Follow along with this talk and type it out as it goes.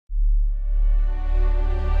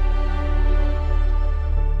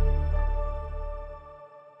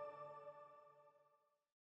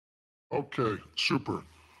Okay, super.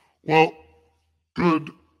 Well, good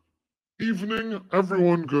evening,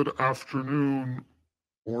 everyone. Good afternoon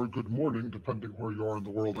or good morning, depending where you are in the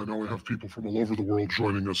world. I know we have people from all over the world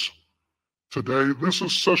joining us today. This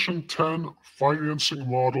is session 10,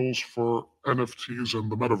 Financing Models for NFTs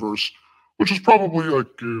and the Metaverse, which is probably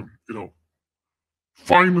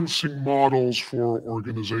financing models for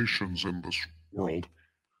organizations in this world.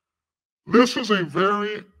 This is a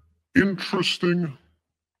very interesting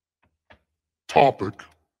topic.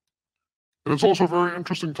 And it's also a very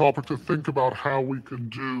interesting topic to think about how we can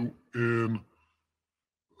do in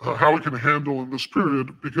how we can handle in this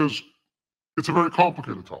period because it's a very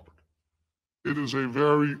complicated topic. It is a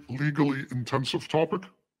very legally intensive topic,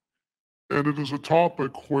 and it is a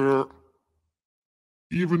topic where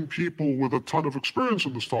even people with a ton of experience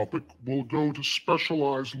in this topic will go to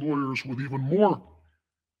specialized lawyers with even more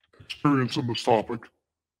experience in this topic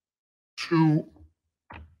to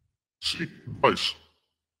seek advice.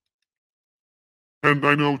 And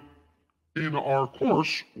I know in our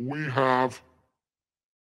course, we have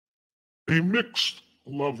a mixed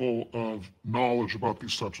level of knowledge about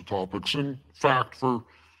these types of topics. In fact, for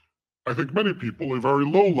I think many people, a very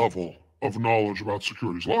low level of knowledge about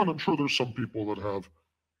securities law, and I'm sure there's some people that have,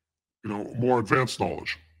 more advanced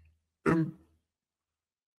knowledge. And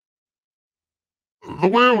the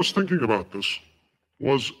way I was thinking about this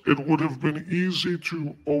was it would have been easy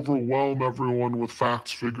to overwhelm everyone with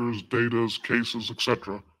facts, figures, datas, cases,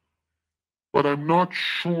 etc. But I'm not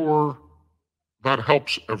sure that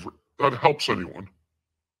helps anyone.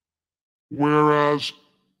 Whereas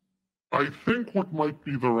I think what might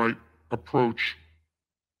be the right approach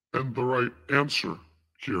and the right answer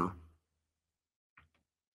here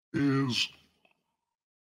is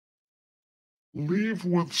leave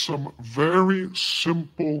with some very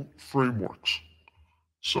simple frameworks,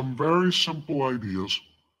 some very simple ideas.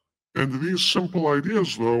 And these simple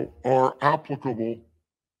ideas, though, are applicable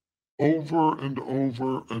over and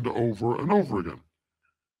over and over and over again.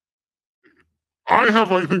 I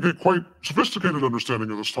have, I think, a quite sophisticated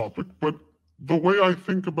understanding of this topic, but the way I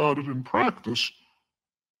think about it in practice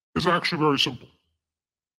is actually very simple.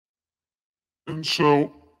 And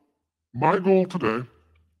so my goal today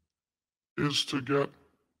is to get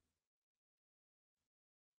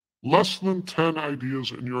less than 10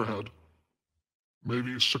 ideas in your head,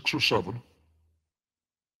 maybe 6 or 7.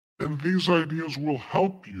 And these ideas will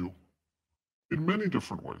help you in many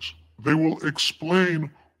different ways. They will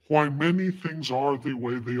explain why many things are the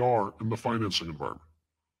way they are in the financing environment.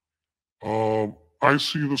 I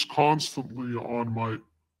see this constantly on my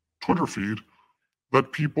Twitter feed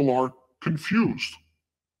that people are confused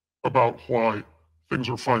about why things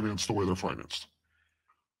are financed the way they're financed.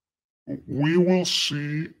 We will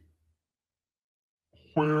see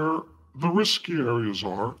where the risky areas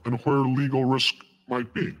are and where legal risk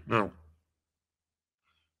might be. Now,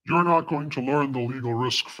 you're not going to learn the legal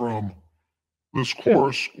risk from this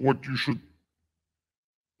course. What you should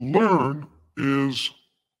learn is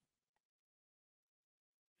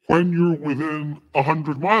when you're within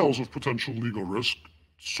 100 miles of potential legal risk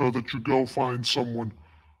so that you go find someone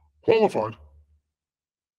qualified,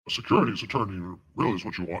 a securities attorney really is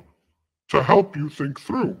what you want, to help you think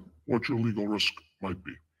through what your legal risk might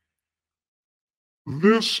be.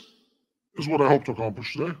 This is what I hope to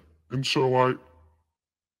accomplish today. And so I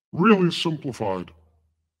really simplified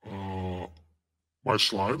my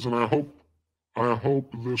slides, and I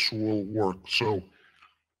hope this will work. So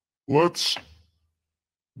let's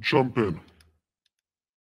jump in.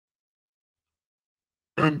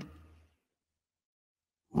 And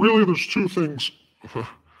really, there's two things.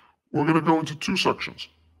 We're going to go into two sections.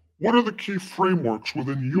 What are the key frameworks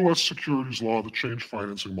within U.S. securities law that change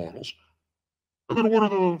financing models? And then what are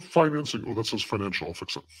the that says financial, I'll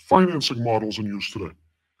fix it, financing models in use today?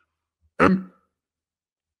 And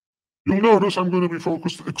you'll notice I'm going to be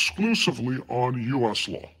focused exclusively on U.S.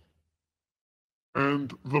 law.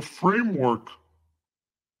 And the framework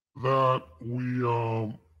that we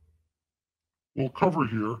will cover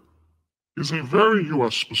here is a very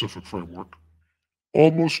U.S. specific framework.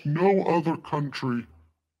 Almost no other country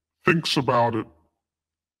thinks about it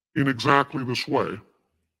in exactly this way.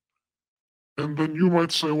 And then you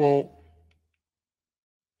might say, well,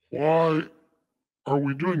 why are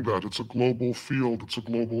we doing that? It's a global field, it's a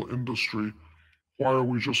global industry. Why are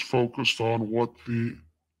we just focused on what the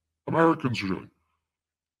Americans are doing?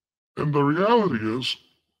 And the reality is,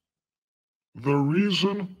 the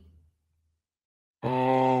reason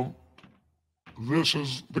this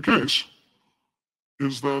is the case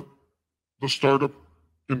is that the startup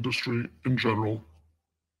industry in general,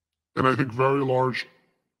 and I think very large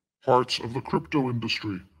parts of the crypto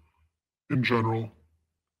industry in general,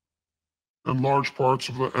 and large parts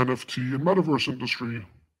of the NFT and Metaverse industry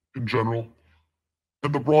in general,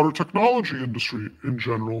 and the broader technology industry in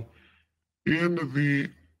general, in the,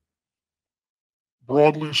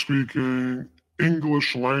 broadly speaking,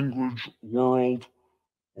 English language world,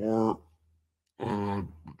 or uh,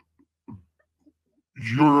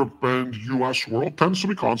 Europe and US world, tends to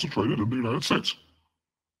be concentrated in the United States.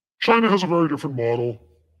 China has a very different model.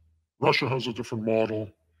 Russia has a different model.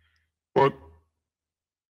 But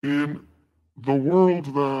in the world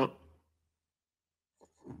that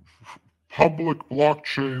public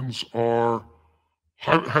blockchains are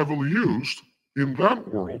heavily used, in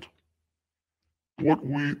that world, what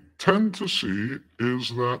we tend to see is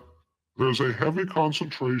that there's a heavy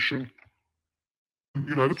concentration in the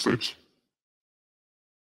United States.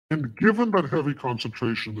 And given that heavy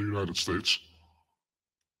concentration in the United States,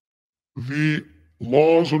 the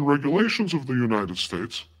laws and regulations of the United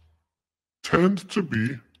States tend to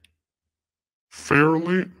be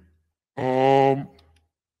fairly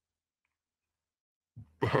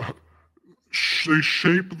they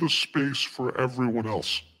shape the space for everyone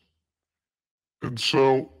else. And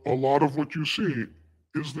so a lot of what you see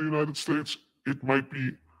is the United States. It might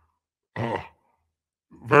be uh,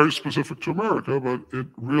 very specific to America, but it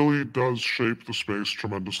really does shape the space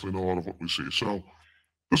tremendously in a lot of what we see. So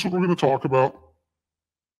this is what we're going to talk about.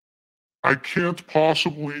 I can't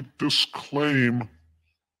possibly disclaim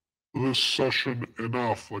this session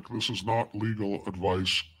enough. Like, this is not legal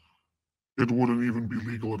advice. It wouldn't even be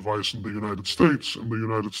legal advice in the United States. In the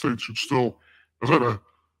United States, you'd still, as I said,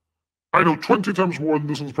 I know 20 times more than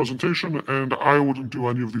this in this presentation, and I wouldn't do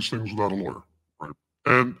any of these things without a lawyer, right?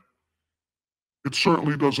 And it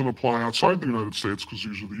certainly doesn't apply outside the United States because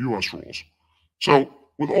these are the US rules. So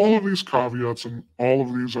with all of these caveats and all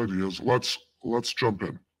of these ideas, let's jump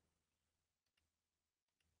in.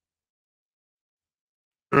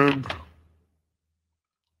 And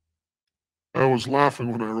I was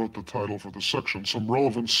laughing when I wrote the title for this section, Some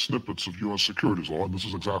Relevant Snippets of U.S. Securities Law, and this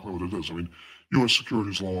is exactly what it is. I mean, U.S.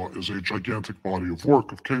 securities law is a gigantic body of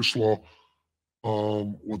work, of case law,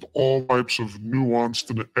 with all types of nuanced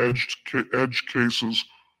and edge cases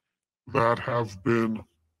that have been,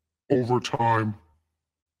 over time,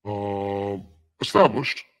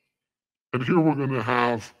 established. And here we're going to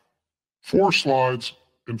have 4 slides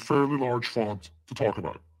in fairly large font to talk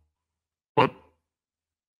about it. But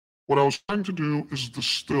what I was trying to do is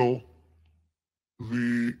distill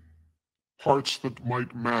the parts that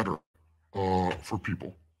might matter for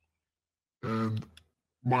people and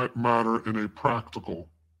might matter in a practical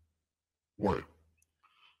way.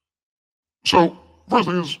 So first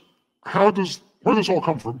thing is, where does this all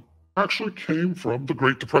come from? It actually came from the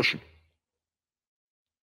Great Depression,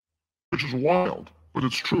 which is wild, but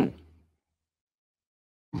it's true.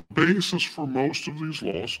 The basis for most of these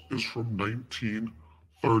laws is from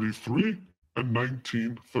 1933 and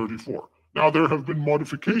 1934. Now, there have been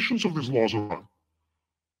modifications of these laws over time.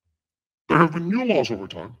 There have been new laws over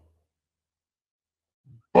time,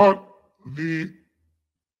 but the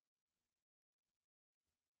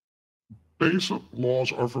basic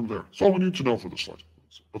laws are from there. That's all we need to know for this slide.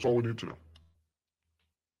 That's all we need to know.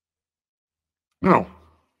 Now,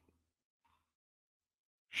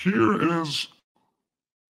 here is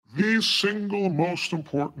the single most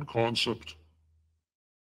important concept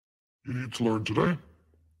you need to learn today.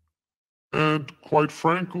 And quite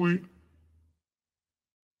frankly,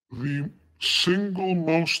 the single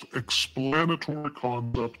most explanatory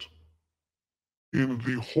concept in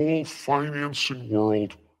the whole financing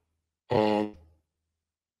world of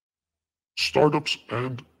startups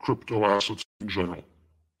and crypto assets in general,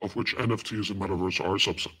 of which NFTs and Metaverse are a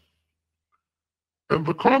subset. And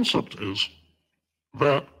the concept is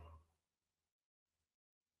that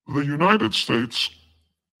the United States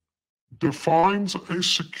defines a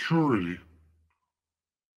security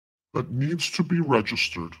that needs to be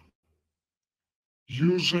registered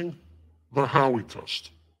using the Howey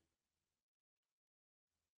test.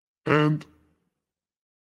 And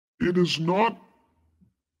it is not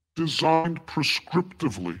designed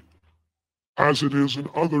prescriptively as it is in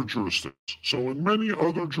other jurisdictions. So in many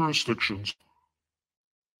other jurisdictions,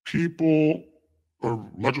 people or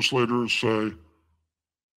legislators say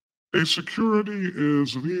a security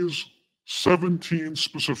is these 17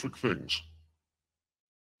 specific things: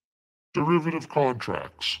 derivative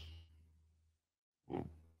contracts,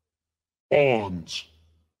 bonds,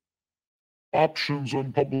 options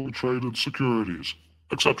on publicly traded securities,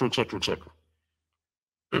 etc., etc., etc.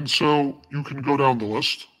 And so you can go down the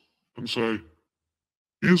list and say,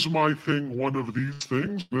 is my thing one of these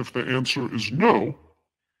things? And if the answer is no,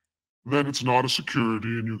 then it's not a security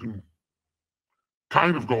and you can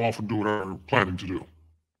kind of go off and do whatever you're planning to do.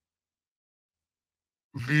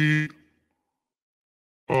 The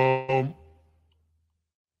um,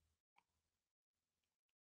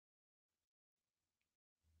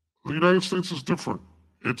 the United States is different.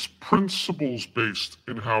 It's principles based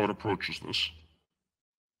in how it approaches this.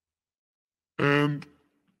 And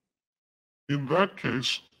in that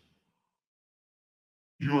case,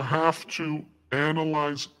 you have to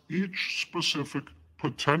analyze each specific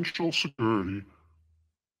potential security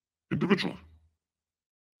individually.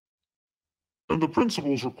 And the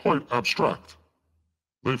principles are quite abstract.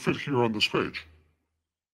 They fit here on this page.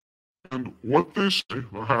 And what they say,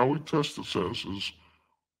 the Howey test it says, is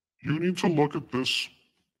you need to look at this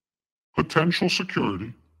potential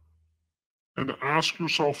security and ask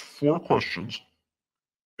yourself 4 questions.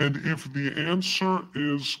 And if the answer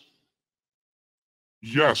is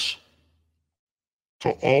yes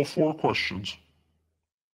to all 4 questions,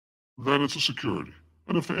 then it's a security.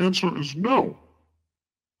 And if the answer is no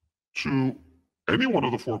to any one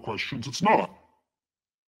of the 4 questions, it's not.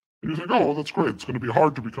 And you think, oh, well, that's great. It's going to be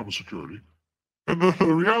hard to become a security. And the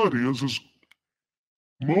reality is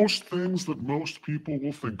most things that most people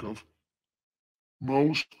will think of,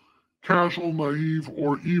 most casual, naive,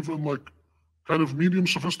 or even like kind of medium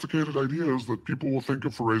sophisticated ideas that people will think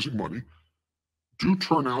of for raising money do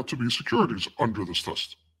turn out to be securities under this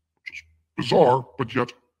test, which is bizarre, but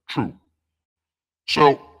yet true.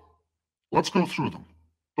 So let's go through them.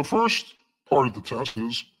 The first part of the test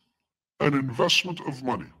is an investment of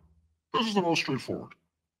money. This is the most straightforward.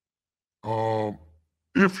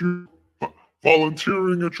 If you're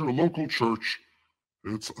volunteering at your local church,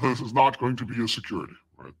 this is not going to be a security,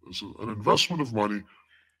 right? This is an investment of money.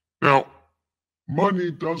 Now,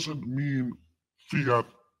 money doesn't mean fiat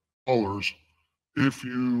dollars. If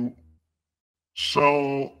you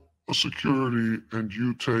sell a security and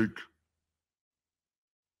you take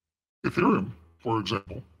Ethereum, for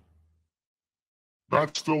example,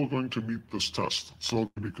 that's still going to meet this test. It's still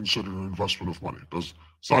going to be considered an investment of money. It's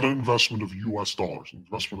not an investment of US dollars, an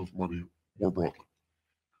investment of money more broadly.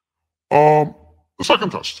 The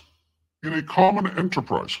second test, in a common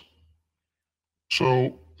enterprise.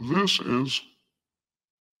 So this is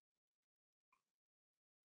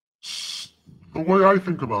the way I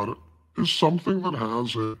think about it is something that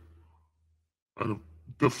has a kind of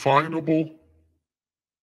definable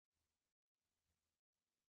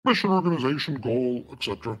mission, organization, goal,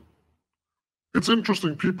 etc. It's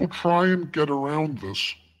interesting. People try and get around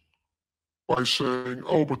this by saying,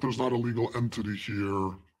 oh, but there's not a legal entity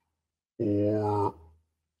here, or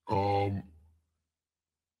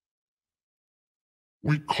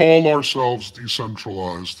we call ourselves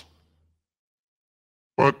decentralized.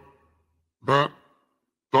 But that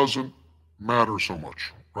doesn't matter so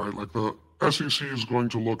much, right? Like the SEC is going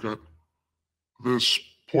to look at this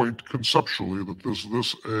point conceptually, that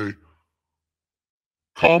this a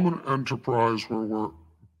common enterprise where we're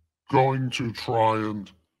going to try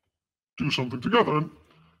and do something together. And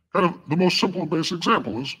kind of the most simple and basic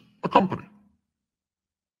example is a company,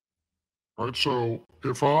 right? So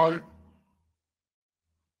if I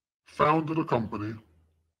founded a company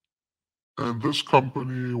and this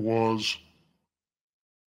company was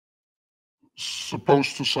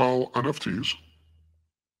supposed to sell NFTs,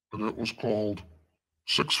 and it was called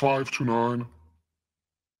 6529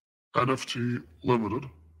 NFT Limited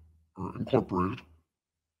or Incorporated.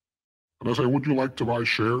 And I say, would you like to buy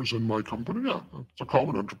shares in my company? Yeah, it's a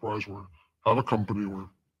common enterprise. We have a company. We're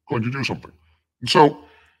going to do something. And so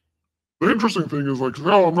the interesting thing is like,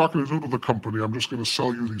 no, I'm not going to do it to the company. I'm just going to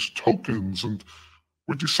sell you these tokens, and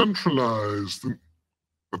we're decentralized. And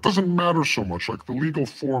it doesn't matter so much. Like the legal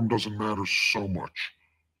form doesn't matter so much.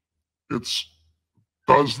 It's,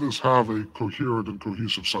 does this have a coherent and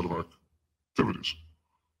cohesive set of activities?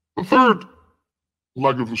 The third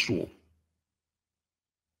leg of the stool,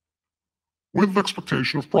 with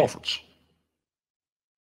expectation of profits.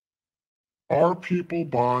 Are people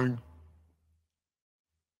buying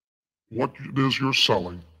what it is you're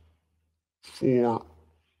selling for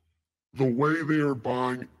the way they are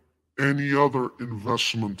buying any other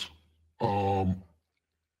investment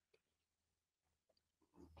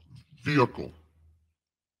vehicle?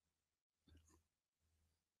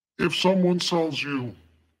 If someone sells you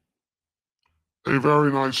a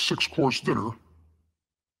very nice 6-course dinner,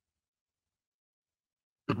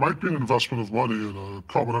 it might be an investment of money in a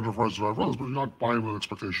common enterprise of others, but you're not buying with an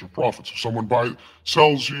expectation of profits. If someone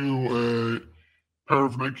sells you a pair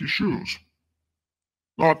of Nike shoes,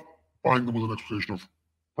 not buying them with an expectation of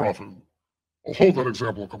profit. I'll hold that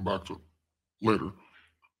example, I'll come back to it later.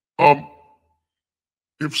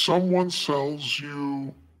 If someone sells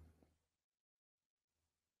you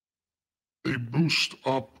a boost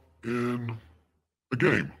up in the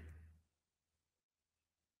game.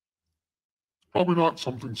 Probably not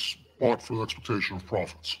something bought for the expectation of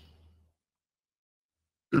profits.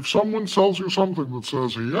 If someone sells you something that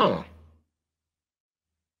says, yeah,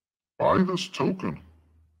 buy this token,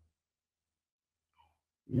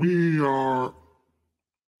 we are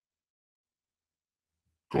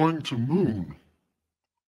going to moon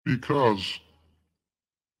because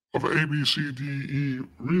of A, B, C, D, E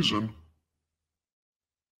reason,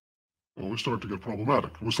 well, we start to get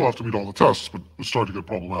problematic. We still have to meet all the tests, but we start to get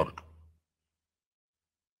problematic.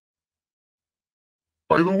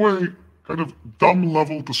 By the way, kind of dumb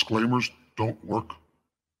level disclaimers don't work.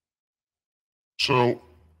 So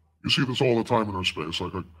you see this all the time in our space.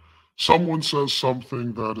 Like someone says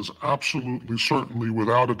something that is absolutely, certainly,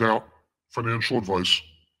 without a doubt, financial advice,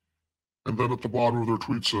 and then at the bottom of their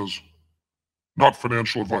tweet says, not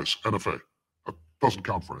financial advice, NFA. That doesn't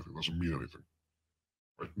count for anything, doesn't mean anything.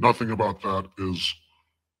 Right? Nothing about that is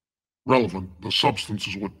relevant. The substance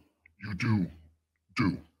is what you do.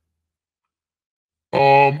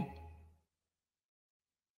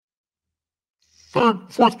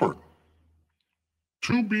 Fourth part,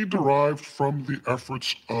 to be derived from the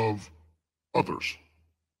efforts of others.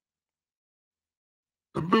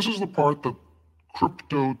 And this is the part that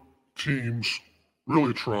crypto teams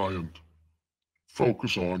really try and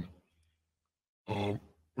focus on,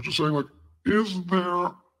 which is saying, like, is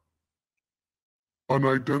there an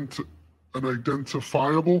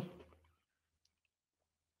identifiable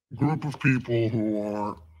group of people who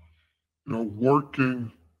are,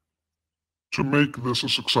 working to make this a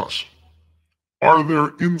success? Are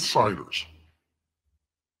there insiders?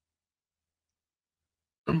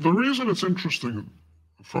 And the reason it's interesting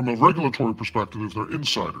from a regulatory perspective, if they're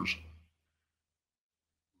insiders,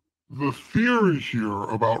 the theory here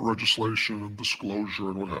about legislation and disclosure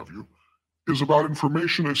and what have you is about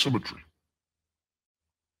information asymmetry.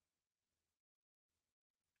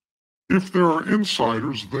 If there are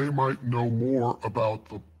insiders, they might know more about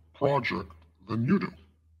the project than you do.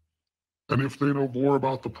 And if they know more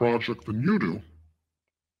about the project than you do,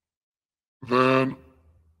 then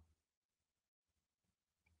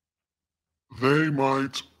they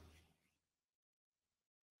might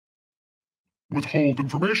withhold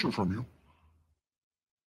information from you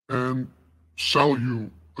and sell you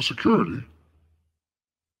a security,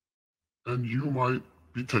 and you might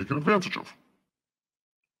be taken advantage of.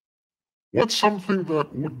 What's something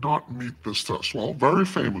that would not meet this test? Well, very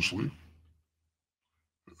famously,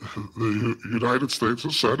 the United States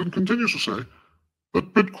has said and continues to say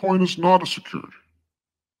that Bitcoin is not a security.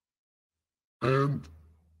 And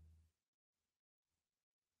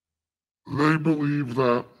they believe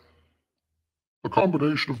that the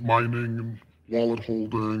combination of mining and wallet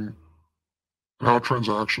holding and how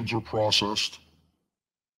transactions are processed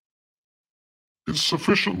is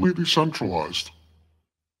sufficiently decentralized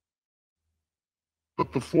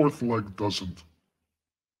that the fourth leg doesn't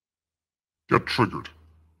get triggered.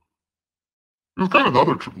 Because kind of the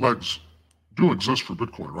other legs do exist for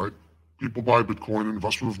Bitcoin, right? People buy Bitcoin,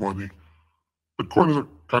 investment of money. Bitcoin is a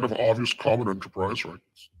kind of obvious common enterprise, right?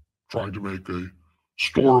 It's trying to make a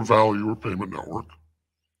store of value or payment network.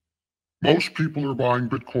 Most people are buying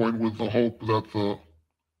Bitcoin with the hope that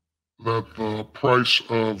the price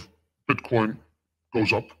of Bitcoin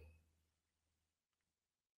goes up.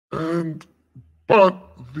 But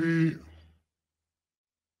they're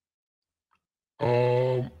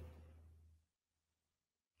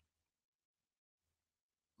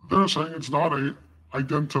saying it's not a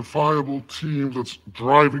identifiable team that's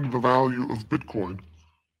driving the value of Bitcoin,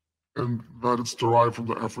 and that it's derived from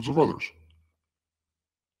the efforts of others.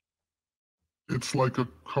 It's like a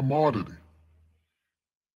commodity.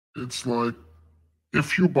 It's like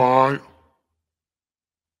if you buy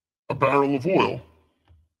a barrel of oil,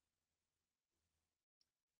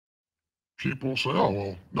 people say, oh,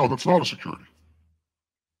 well, no, that's not a security.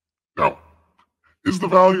 Now, is the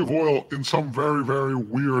value of oil in some very, very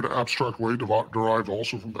weird, abstract way derived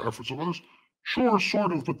also from the efforts of others? Sure,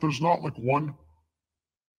 sort of, but there's not like one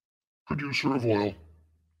producer of oil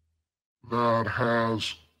that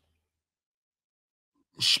has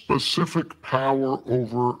specific power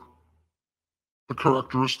over the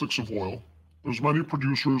characteristics of oil. There's many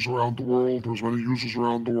producers around the world. There's many users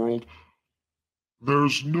around the world.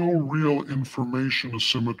 There's no real information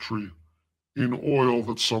asymmetry in oil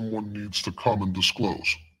that someone needs to come and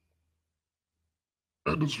disclose.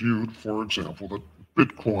 And it's viewed, for example, that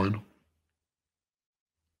Bitcoin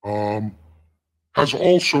has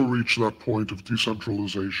also reached that point of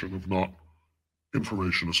decentralization of not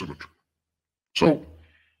information asymmetry. So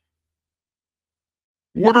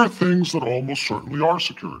what are things that almost certainly are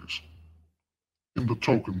securities in the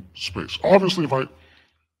token space? Obviously,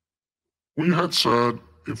 we had said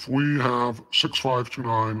if we have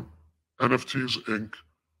 6529 NFTs Inc.,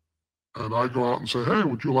 and I go out and say, hey,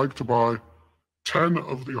 would you like to buy 10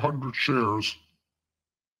 of the 100 shares?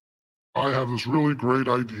 I have this really great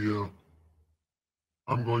idea.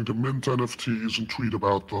 I'm going to mint NFTs and tweet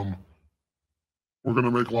about them. We're going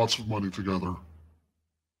to make lots of money together.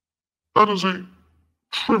 That is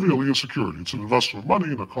trivially a security. It's an investment of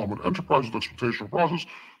money in a common enterprise with expectation of process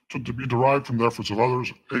to be derived from the efforts of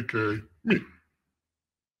others, aka me.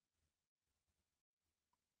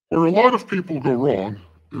 Where a lot of people go wrong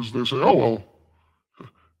is they say, oh, well,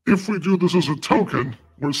 if we do this as a token,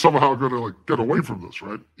 we're somehow going to get away from this,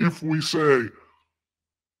 right? If we say,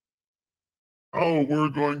 oh, we're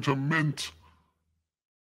going to mint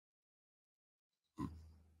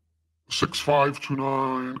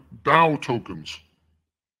 6529 DAO tokens,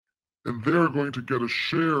 and they're going to get a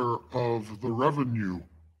share of the revenue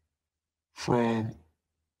from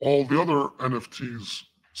all the other NFTs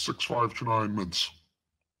 6529 mints.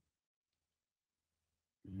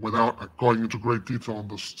 Without going into great detail on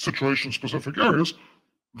the situation-specific areas,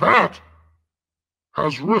 that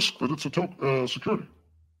has risk that it's a security.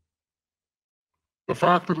 The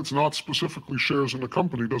fact that it's not specifically shares in a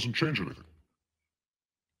company doesn't change anything.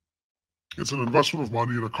 It's an investment of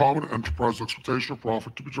money in a common enterprise expectation of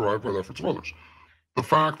profit to be derived by the efforts of others. The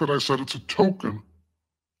fact that I said it's a token,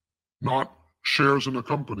 not shares in a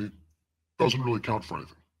company, doesn't really count for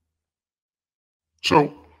anything.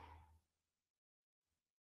 So,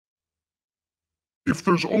 if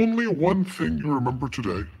there's only one thing you remember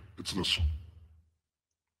today, it's this.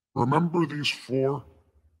 Remember these 4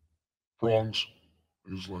 prongs,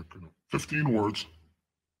 these 15 words.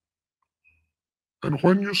 And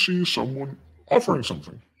when you see someone offering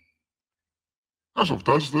something, ask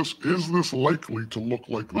yourself, is this likely to look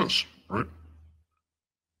like this, right?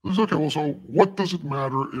 Okay, well, so what does it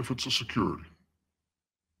matter if it's a security?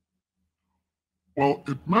 Well,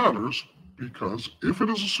 it matters because if it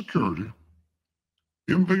is a security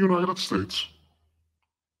in the United States,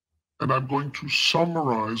 and I'm going to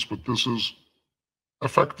summarize, but this is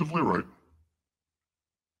effectively right,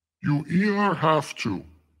 you either have to,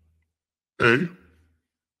 A,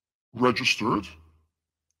 register it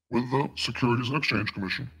with the Securities and Exchange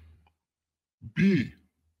Commission, B,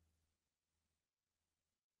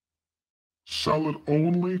 sell it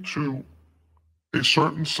only to a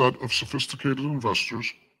certain set of sophisticated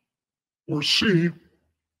investors, or C,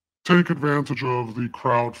 take advantage of the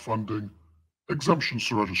crowdfunding exemptions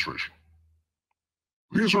to registration.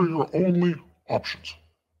 These are your only options.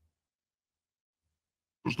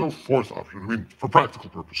 There's no fourth option, for practical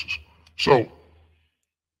purposes. So,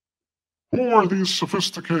 who are these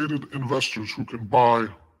sophisticated investors who can buy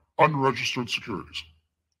unregistered securities?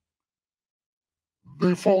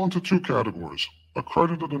 They fall into 2 categories: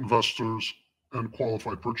 accredited investors and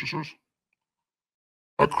qualified purchasers.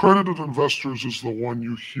 Accredited investors is the one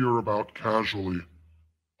you hear about casually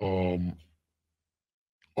online.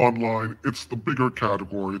 It's the bigger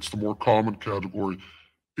category. It's the more common category.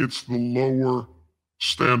 It's the lower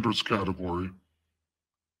standards category.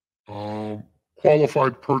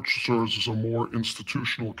 Qualified purchasers is a more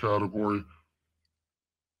institutional category.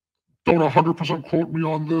 Don't 100% quote me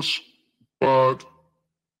on this, but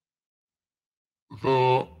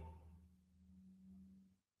the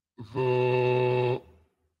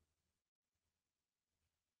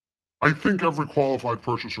I think every qualified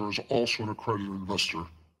purchaser is also an accredited investor,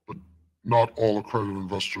 but not all accredited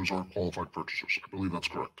investors are qualified purchasers. I believe that's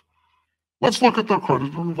correct. Let's look at the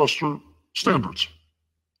accredited investor standards.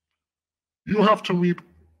 You have to meet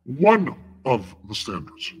one of the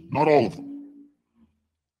standards, not all of them.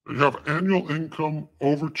 You have annual income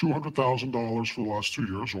over $200,000 for the last 2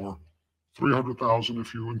 years, or $300,000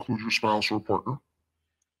 if you include your spouse or partner,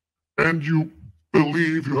 and you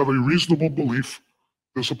have a reasonable belief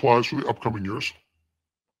this applies for the upcoming years,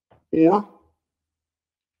 or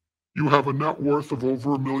you have a net worth of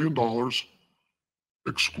over $1 million,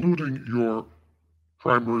 excluding your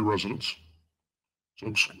primary residence,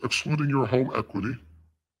 so excluding your home equity.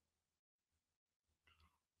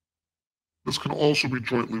 This can also be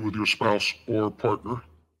jointly with your spouse or partner.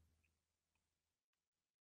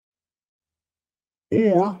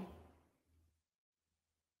 Or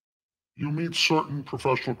you meet certain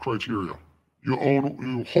professional criteria. You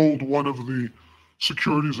hold one of the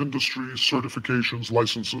securities industry certifications,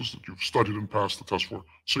 licenses that you've studied and passed the test for,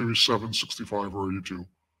 Series 7, 65, or 82.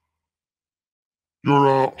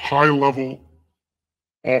 You're a high-level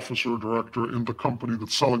officer or director in the company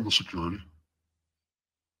that's selling the security.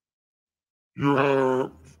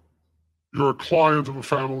 You're, you're a client of a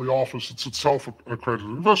family office that's itself an accredited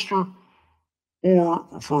investor, or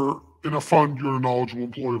for in a fund, you're a knowledgeable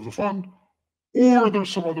employee of the fund, or there's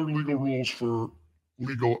some other legal rules for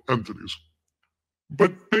legal entities.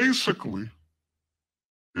 But basically,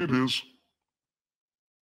 it is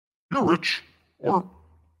you're rich, or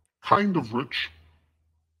kind of rich,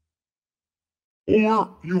 or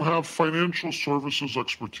you have financial services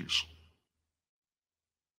expertise.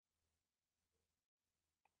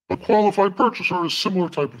 A qualified purchaser is similar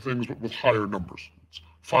type of things, but with higher numbers. It's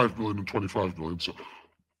 5 billion and 25 billion, so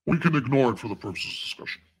we can ignore it for the purposes of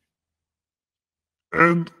discussion.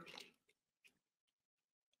 And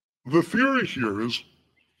the theory here is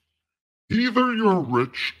either you're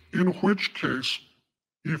rich, in which case,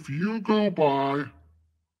 if you go buy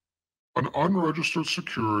an unregistered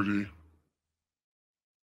security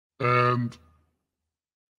and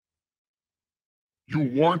you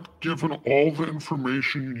weren't given all the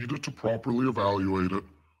information you needed to properly evaluate it,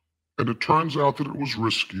 and it turns out that it was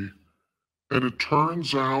risky, and it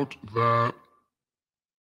turns out that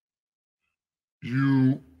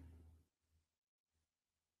you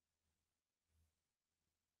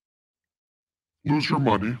lose your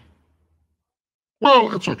money,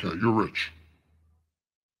 well, it's okay. You're rich.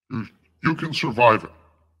 You, you can survive it.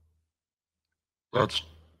 That's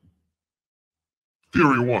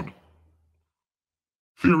theory one.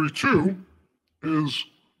 Theory two is,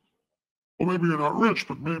 well, maybe you're not rich,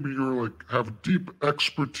 but maybe you're like have deep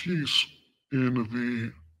expertise in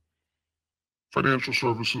the financial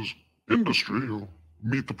services industry. You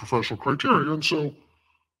meet the professional criteria, and so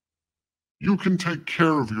you can take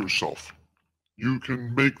care of yourself. You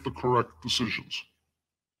can make the correct decisions.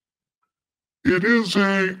 It is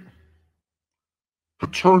a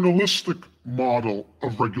paternalistic model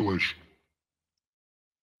of regulation.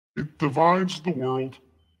 It divides the world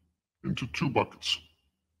into two buckets.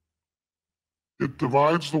 It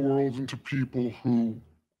divides the world into people who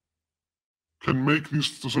can make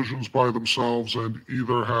these decisions by themselves and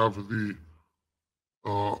either have the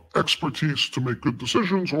expertise to make good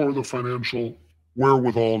decisions or the financial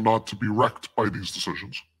wherewithal not to be wrecked by these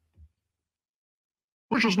decisions.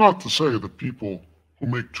 Which is not to say that people who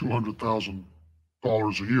make $200,000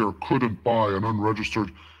 a year couldn't buy an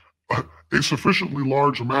unregistered, a sufficiently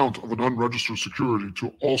large amount of an unregistered security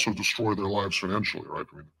to also destroy their lives financially, right?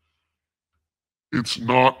 I mean, it's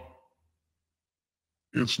not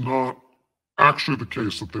actually the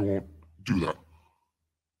case that they won't do that.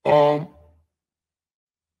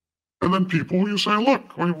 And then people, you say,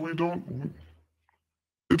 look, we don't,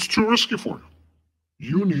 it's too risky for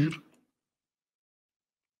you. You need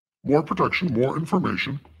more protection, more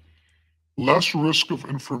information, less risk of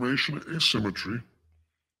information asymmetry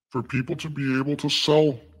for people to be able to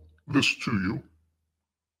sell this to you.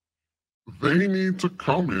 They need to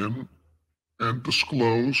come in and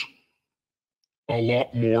disclose a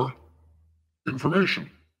lot more information.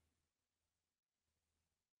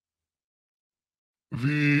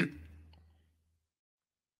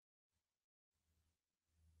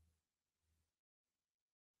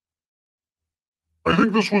 I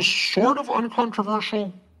think this was sort of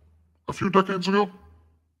uncontroversial a few decades ago.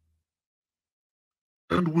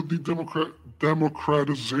 And with the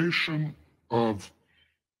democratization of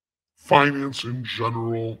finance in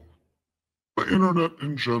general, the internet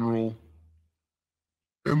in general,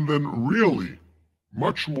 and then really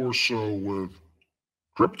much more so with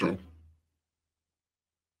crypto,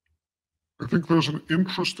 I think there's an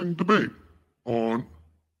interesting debate on,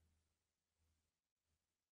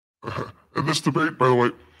 and this debate, by the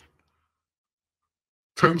way,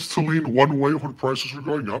 tends to lean one way when prices are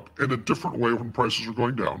going up and a different way when prices are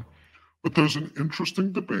going down. But there's an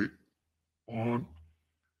interesting debate on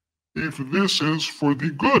if this is for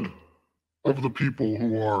the good of the people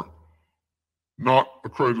who are not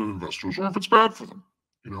accredited investors, or if it's bad for them.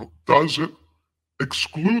 Does it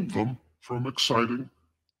exclude them from exciting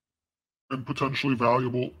and potentially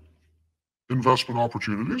valuable investment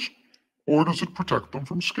opportunities, or does it protect them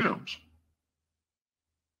from scams?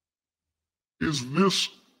 Is this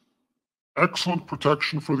excellent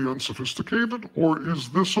protection for the unsophisticated, or is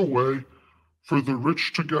this a way for the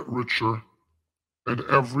rich to get richer and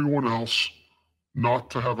everyone else not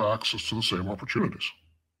to have access to the same opportunities?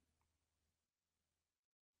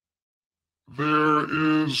 There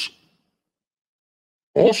is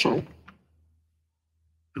also,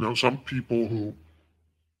 some people who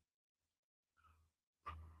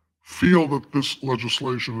feel that this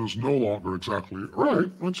legislation is no longer exactly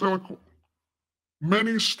right. I'd say, like,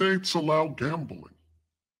 many states allow gambling.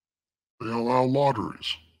 They allow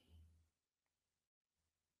lotteries.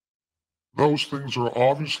 Those things are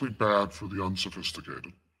obviously bad for the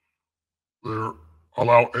unsophisticated. They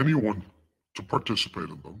allow anyone to participate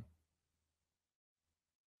in them.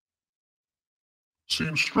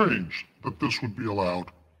 Seems strange that this would be allowed.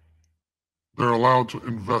 They're allowed to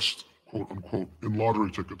invest, quote unquote, in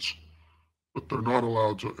lottery tickets, but they're not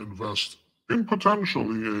allowed to invest in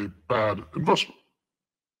potentially a bad investment.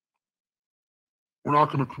 We're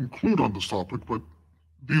not going to conclude on this topic, but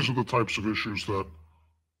these are the types of issues that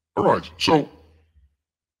arise. So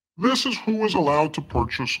this is who is allowed to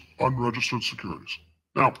purchase unregistered securities.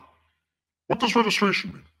 Now, what does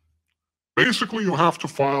registration mean? Basically, you have to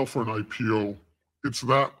file for an IPO. It's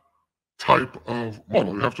that type of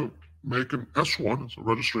model. You have to make an S1, it's a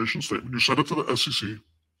registration statement. You send it to the SEC.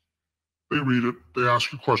 They read it. They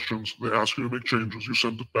ask you questions. They ask you to make changes. You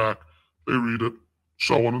send it back. They read it,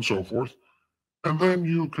 so on and so forth. And then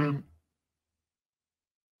you can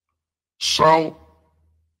sell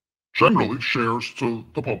generally shares to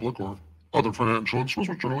the public or other financial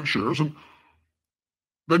instruments, but generally shares. And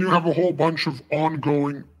then you have a whole bunch of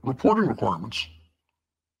ongoing reporting requirements.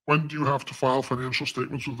 When do you have to file financial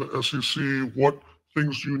statements with the SEC? What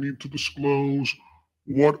things do you need to disclose?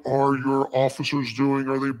 What are your officers doing?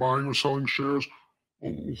 Are they buying or selling shares?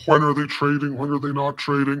 When are they trading? When are they not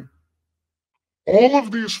trading? All of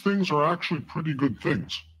these things are actually pretty good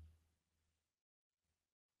things.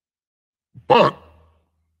 But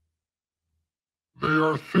they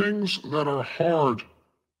are things that are hard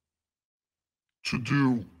to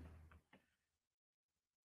do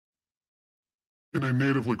in a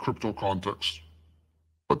natively crypto context.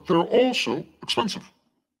 But they're also expensive.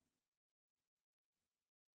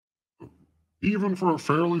 Even for a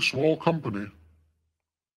fairly small company,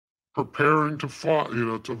 preparing to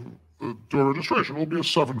do a registration will be a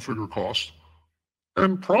 7-figure cost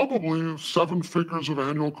and probably 7 figures of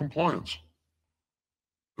annual compliance.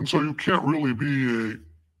 And so you can't really be a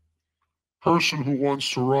person who wants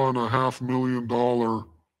to run a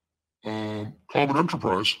 $500,000 common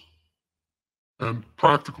enterprise and,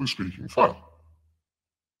 practically speaking, file.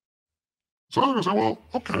 So they're going to say, well,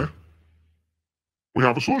 okay, we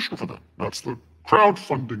have a solution for that. That's the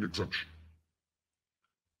crowdfunding exemption.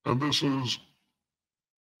 And this is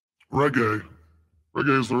Reg A. Reg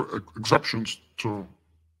A is the exceptions to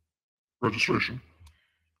registration.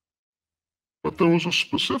 But there was a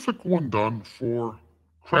specific one done for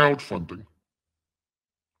crowdfunding.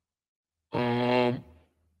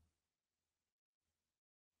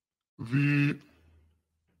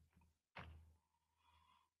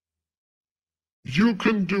 You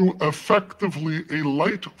can do effectively a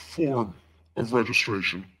light form of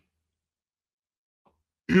registration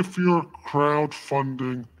if you're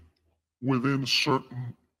crowdfunding within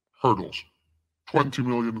certain hurdles, 20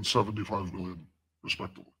 million and 75 million,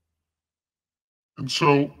 respectively. And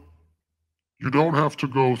so you don't have to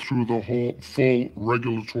go through the whole full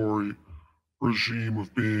regulatory regime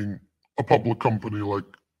of being a public company like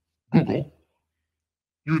Google.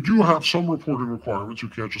 You do have some reporting requirements. You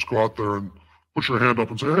can't just go out there and put your hand up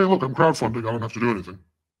and say, hey, look, I'm crowdfunding. I don't have to do anything.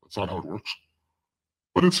 That's not how it works.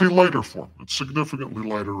 But it's a lighter form. It's significantly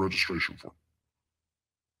lighter registration form.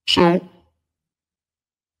 So,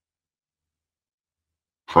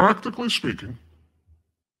 practically speaking,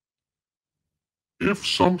 if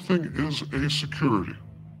something is a security,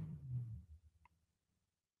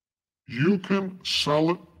 you can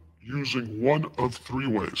sell it using one of 3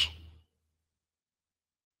 ways.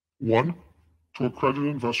 1, to accredited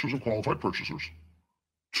investors and qualified purchasers.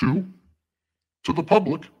 2, to the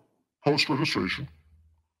public post-registration.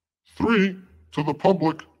 3, to the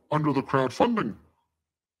public under the crowdfunding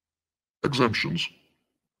exemptions,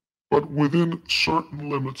 but within certain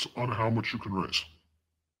limits on how much you can raise.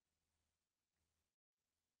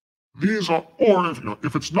 These are, or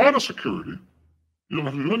if it's not a security, you don't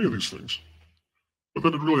have to do any of these things, but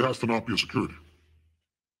then it really has to not be a security.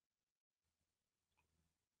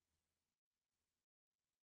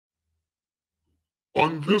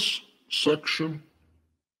 On this section,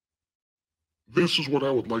 this is what I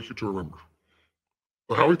would like you to remember.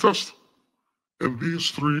 The Howey test and these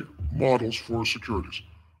 3 models for securities: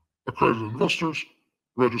 accredited investors,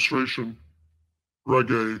 registration, Reg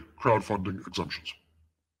A, crowdfunding exemptions.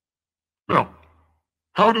 Now,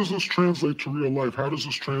 how does this translate to real life? How does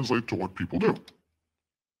this translate to what people do?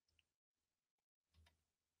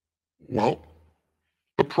 Well,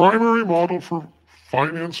 the primary model for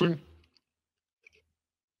financing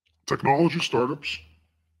technology startups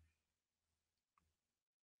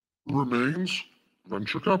remains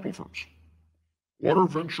venture capital firms. What are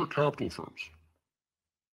venture capital firms?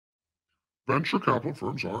 Venture capital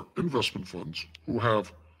firms are investment funds who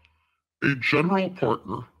have a general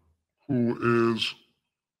partner who is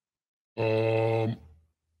a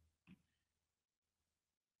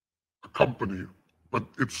company, but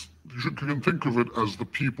you can think of it as the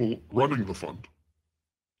people running the fund,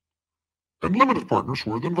 and limited partners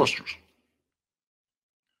who are the investors.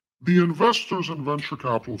 The investors in venture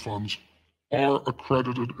capital funds are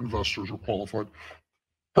accredited investors or qualified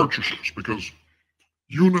purchasers because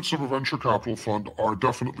units of a venture capital fund are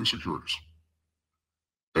definitely securities.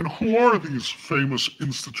 And who are these famous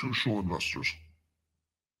institutional investors?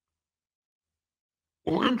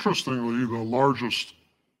 Well, interestingly, the largest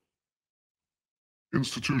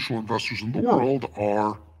institutional investors in the world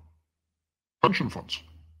are pension funds.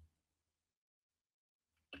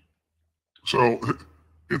 So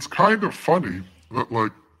it's kind of funny that,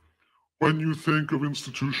 like, when you think of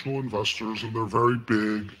institutional investors and they're very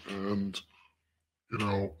big and,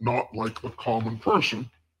 not like the common person,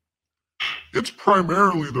 it's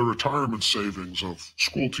primarily the retirement savings of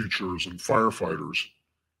school teachers and firefighters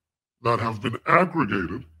that have been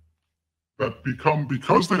aggregated, that become,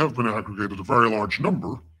 because they have been aggregated, a very large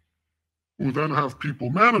number, who then have people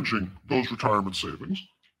managing those retirement savings.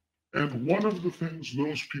 And one of the things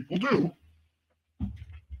those people do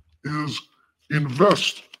is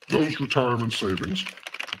invest those retirement savings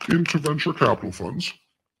into venture capital funds,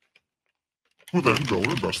 who then go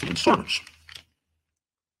and invest them in startups.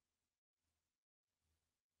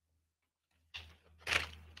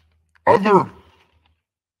 Other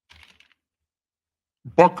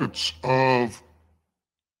buckets of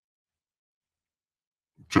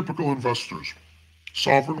typical investors: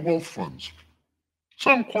 sovereign wealth funds,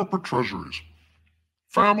 some corporate treasuries,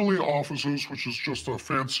 family offices, which is just a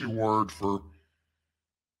fancy word for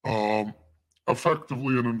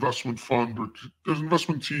effectively an investment fund or an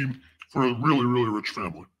investment team for a really, really rich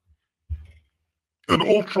family, and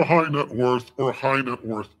ultra high net worth or high net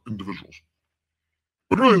worth individuals.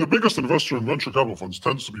 But really, the biggest investor in venture capital funds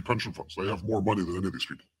tends to be pension funds. They have more money than any of these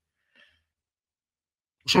people.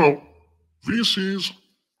 So VCs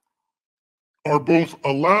are both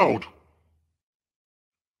allowed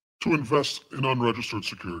to invest in unregistered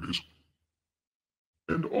securities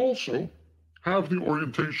and also have the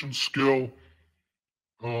orientation, skill,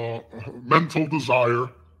 mental desire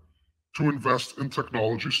to invest in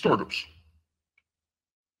technology startups.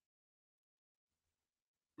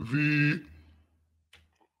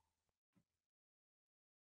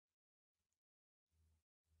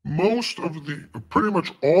 Pretty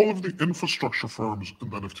much all of the infrastructure firms in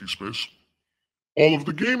the NFT space, all of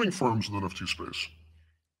the gaming firms in the NFT space,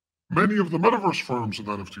 many of the metaverse firms in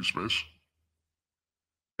the NFT space,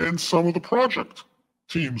 and some of the project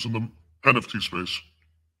teams in the NFT space,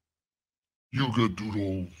 Yuga,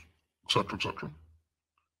 Doodle, etc.,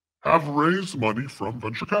 have raised money from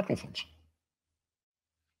venture capital funds.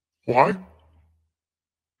 Why?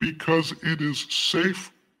 Because it is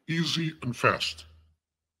safe, easy, and fast.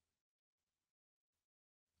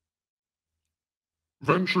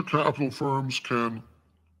 Venture capital firms can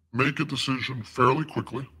make a decision fairly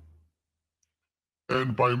quickly,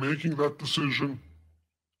 and by making that decision,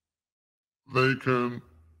 they can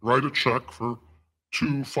write a check for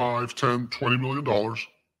 $2, $5, $10, $20 million.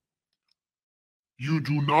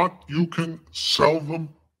 You can sell them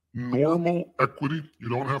normal equity. You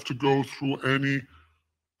don't have to go through any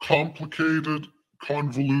complicated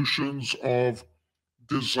convolutions of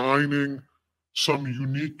designing some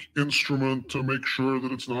unique instrument to make sure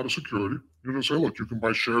that it's not a security. You're going to say, look, you can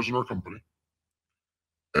buy shares in our company.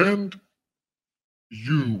 And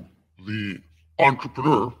you, the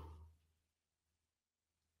entrepreneur,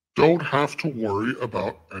 don't have to worry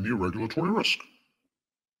about any regulatory risk.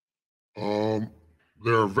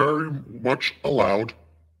 They're very much allowed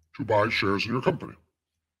to buy shares in your company.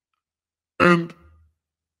 And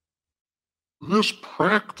this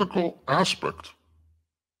practical aspect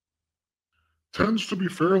tends to be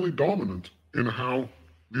fairly dominant in how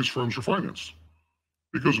these firms are financed,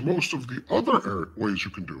 because most of the other ways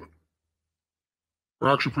you can do it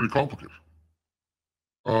are actually pretty complicated.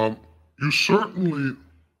 You're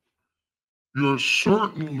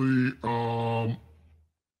certainly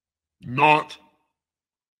not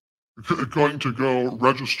going to go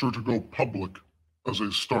register to go public as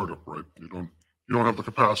a startup, right? You don't have the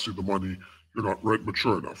capacity, the money. You're not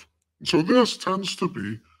mature enough. And so this tends to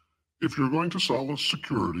be, if you're going to sell a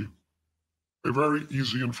security, a very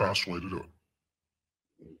easy and fast way to do it.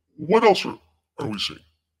 What else are we seeing?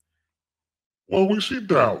 Well, we see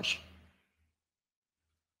DAOs.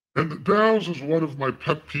 And DAOs is one of my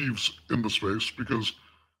pet peeves in the space, because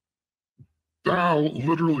DAO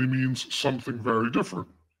literally means something very different.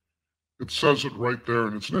 It says it right there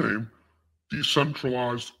in its name: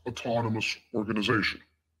 decentralized autonomous organization.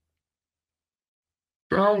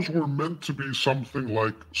 DAOs were meant to be something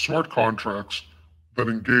like smart contracts that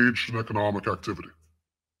engaged in economic activity.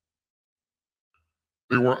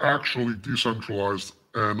 They were actually decentralized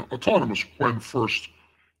and autonomous when first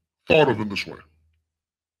thought of in this way.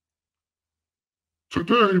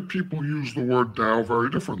 Today, people use the word DAO very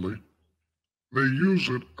differently. They use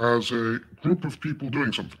it as a group of people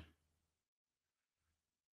doing something.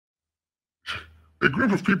 A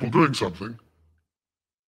group of people doing something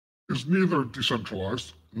is neither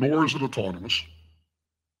decentralized nor is it autonomous.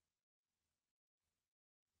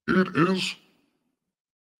 It is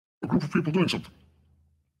a group of people doing something.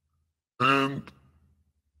 And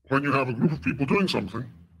when you have a group of people doing something,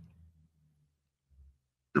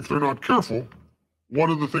 if they're not careful, one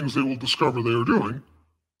of the things they will discover they are doing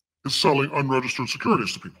is selling unregistered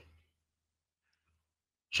securities to people.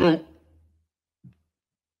 So,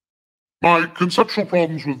 my conceptual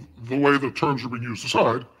problems with the way the terms are being used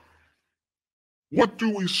aside, what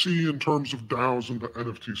do we see in terms of DAOs in the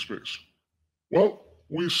NFT space? Well,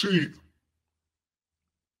 we see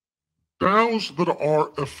DAOs that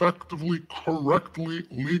are effectively, correctly,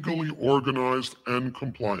 legally organized and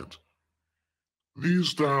compliant.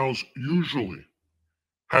 These DAOs usually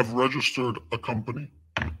have registered a company,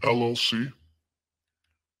 LLC.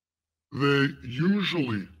 They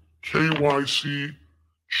usually KYC,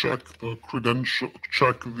 check the credential,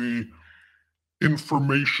 check the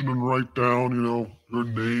information and write down, your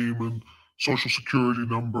name and social security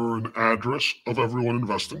number and address of everyone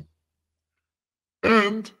investing.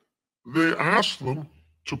 And they ask them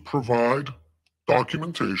to provide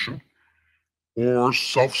documentation or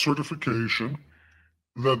self-certification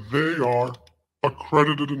that they are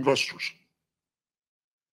accredited investors.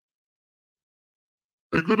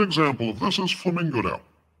 A good example of this is Flamingo DAO.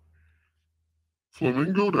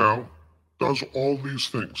 Flamingo DAO does all these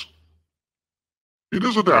things. It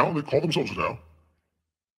is a DAO, they call themselves a DAO,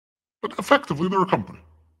 but effectively they're a company.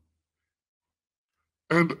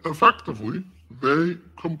 And effectively, they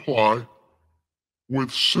comply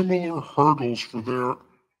with similar hurdles for their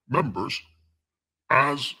members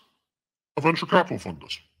as a venture capital fund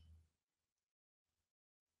does.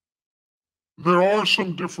 There are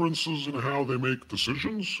some differences in how they make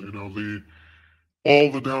decisions.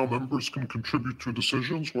 All the DAO members can contribute to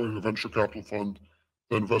decisions, where in a venture capital fund,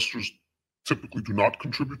 the investors typically do not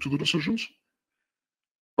contribute to the decisions.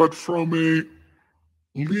 But from a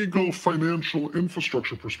legal financial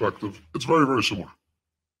infrastructure perspective, it's very, very similar.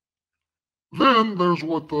 Then there's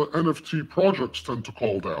what the NFT projects tend to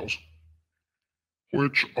call DAOs,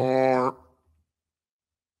 which are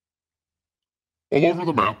all over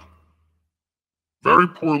the map, very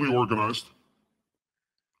poorly organized,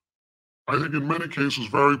 I think in many cases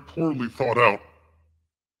very poorly thought out,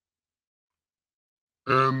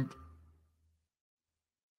 and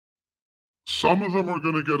some of them are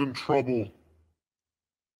going to get in trouble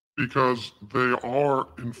because they are,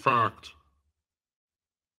 in fact,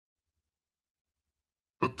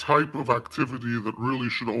 the type of activity that really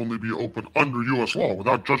should only be open under U.S. law,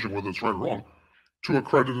 without judging whether it's right or wrong, to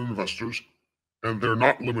accredited investors, and they're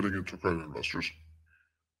not limiting it to accredited investors.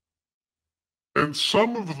 And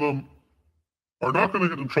some of them are not going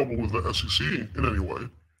to get in trouble with the SEC in any way,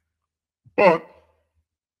 but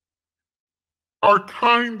are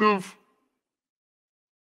kind of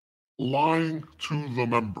lying to the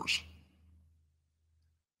members.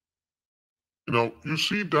 You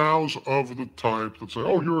see DAOs of the type that say,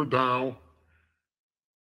 oh, you're a DAO,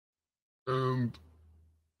 and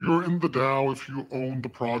you're in the DAO if you own the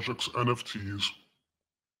project's NFTs,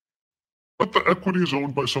 but the equity is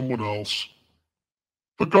owned by someone else.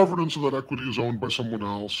 The governance of that equity is owned by someone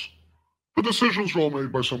else. The decisions are all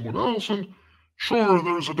made by someone else, and sure,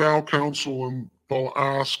 there's a DAO council, and they'll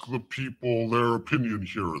ask the people their opinion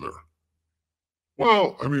here or there.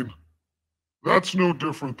 Well, that's no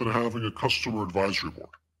different than having a customer advisory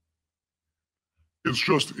board. It's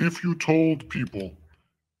just if you told people,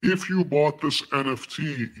 if you bought this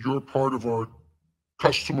NFT, you're part of our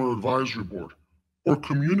customer advisory board or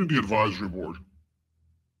community advisory board,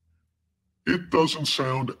 it doesn't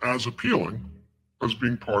sound as appealing as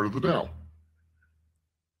being part of the DAO.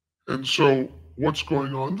 And so what's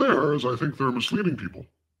going on there is I think they're misleading people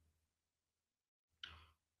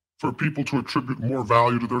for people to attribute more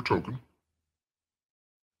value to their token.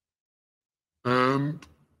 And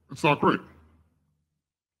it's not great.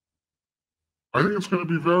 I think it's going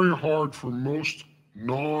to be very hard for most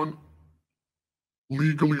non-legally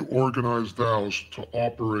organized DAOs to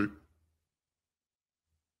operate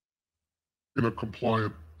in a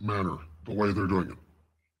compliant manner the way they're doing it.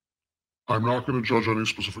 I'm not going to judge any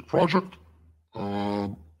specific project. I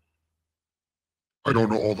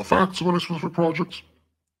don't know all the facts of any specific projects.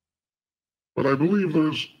 But I believe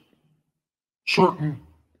there's certain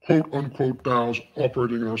quote-unquote DAOs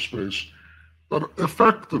operating in our space that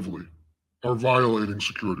effectively are violating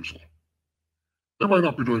securities law. They might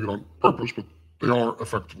not be doing it on purpose, but they are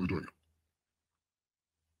effectively doing it.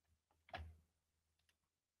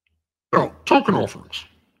 Now, token offerings.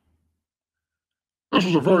 This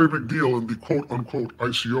was a very big deal in the quote-unquote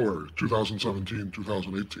ICO area, 2017,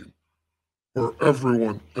 2018, where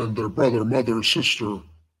everyone and their brother, mother, sister,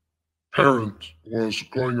 parent was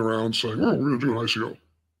going around saying, oh, we're going to do an ICO.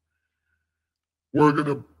 We're going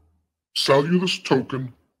to sell you this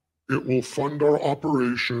token. It will fund our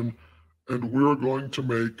operation, and we're going to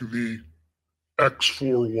make the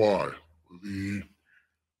X4Y, the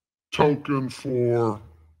token for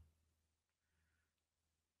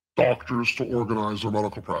doctors to organize their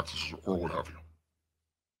medical practices or what have you.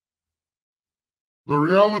 The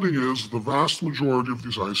reality is the vast majority of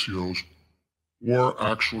these ICOs were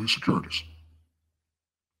actually securities.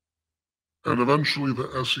 And eventually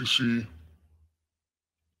the SEC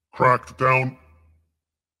cracked down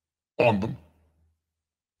on them,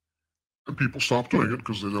 and people stopped doing it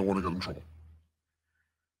because they didn't want to get in trouble.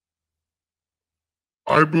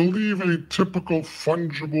 I believe a typical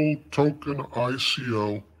fungible token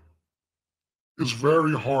ICO is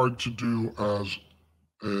very hard to do as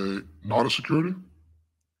not a security.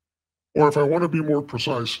 Or if I want to be more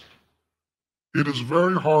precise, it is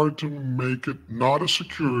very hard to make it not a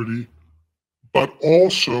security, but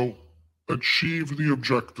also achieve the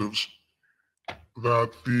objectives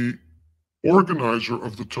that the organizer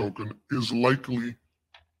of the token is likely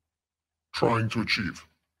trying to achieve.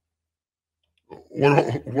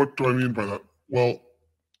 What do I mean by that? Well,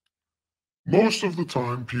 most of the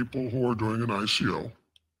time, people who are doing an ICO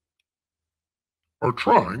are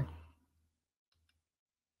trying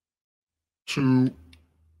to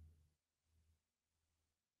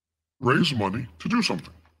raise money to do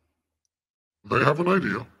something. They have an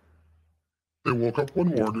idea. They woke up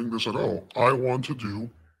one morning, they said, oh, I want to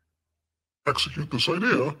execute this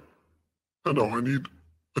idea, and oh, I need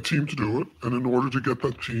a team to do it, and in order to get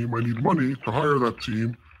that team, I need money to hire that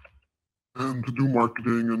team and to do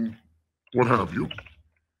marketing and what have you.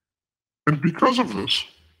 And because of this,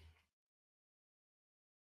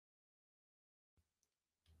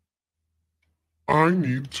 I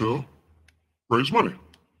need to raise money.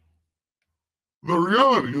 The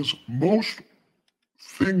reality is most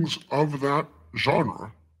things of that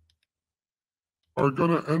genre are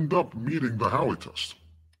going to end up meeting the Howey test.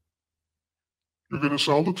 You're going to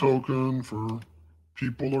sell the token for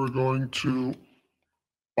people who are going to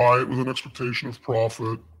buy it with an expectation of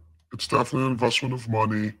profit. It's definitely an investment of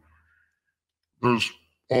money. There's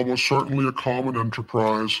almost certainly a common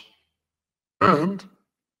enterprise. And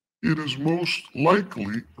it is most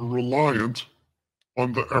likely reliant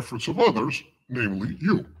on the efforts of others, namely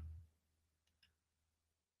you.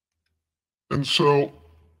 And so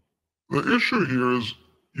the issue here is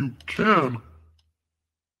you can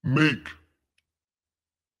make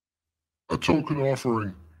a token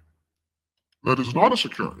offering that is not a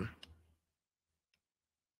security.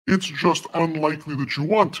 It's just unlikely that you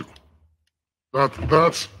want to.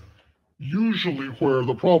 That's usually where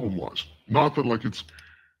the problem lies. Not that like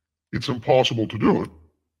it's impossible to do it.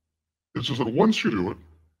 It's just that once you do it,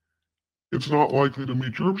 it's not likely to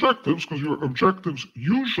meet your objectives because your objectives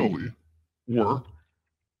usually were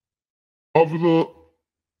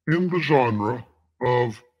in the genre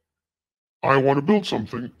of I want to build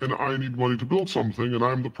something and I need money to build something and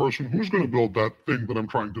I'm the person who's going to build that thing that I'm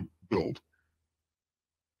trying to build.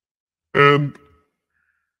 And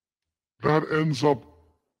that ends up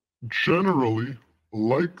generally,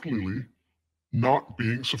 likely not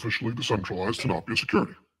being sufficiently decentralized to not be a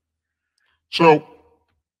security. So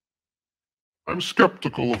I'm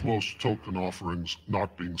skeptical of most token offerings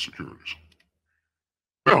not being securities.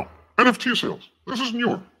 Now, NFT sales. This is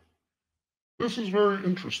newer. This is very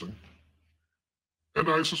interesting. And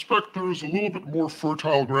I suspect there is a little bit more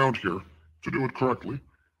fertile ground here to do it correctly,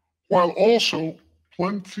 while also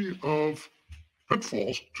plenty of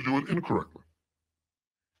pitfalls to do it incorrectly.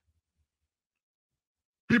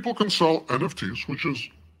 People can sell NFTs, which is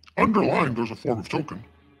underlying there's a form of token,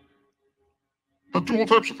 that do all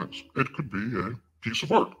types of things. It could be a piece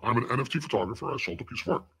of art. I'm an NFT photographer, I sold a piece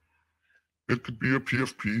of art. It could be a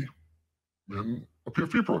PFP in a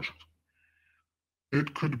PFP project.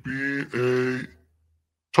 It could be a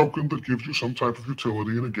token that gives you some type of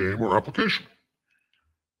utility in a game or application.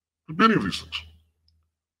 It could be any of these things.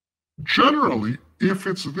 Generally, if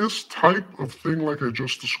it's this type of thing like I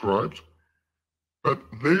just described, that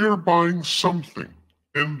they are buying something,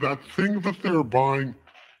 and that thing that they're buying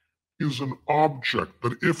is an object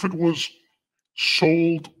that if it was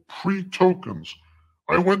sold pre-tokens.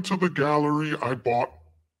 I went to the gallery, I bought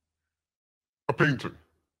a painting.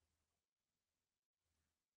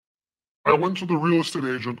 I went to the real estate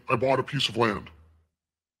agent, I bought a piece of land.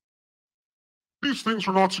 These things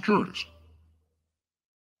are not securities.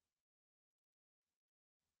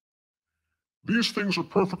 These things are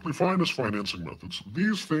perfectly fine as financing methods.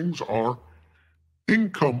 These things are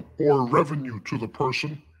income or revenue to the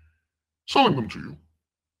person selling them to you.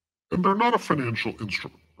 And they're not a financial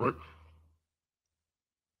instrument, right?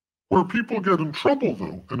 Where people get in trouble,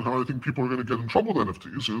 though, and how I think people are going to get in trouble with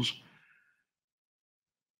NFTs is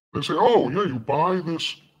they say, oh, yeah, you buy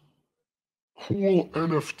this cool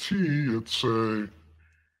NFT,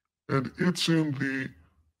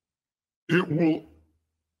 it will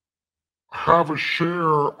have a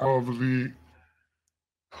share of the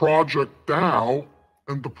project DAO,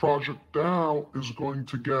 and the project DAO is going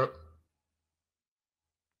to get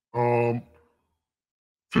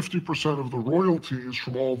 50% of the royalties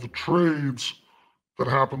from all the trades that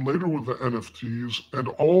happen later with the NFTs, and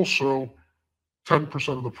also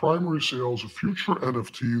 10% of the primary sales of future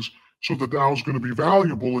NFTs. So the DAO is going to be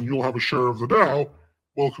valuable and you'll have a share of the DAO.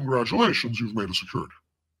 Well, congratulations, you've made a security.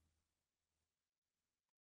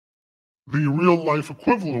 The real life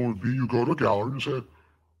equivalent would be you go to a gallery and say,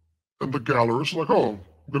 and the gallerist is like, oh,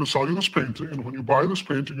 I'm going to sell you this painting. And when you buy this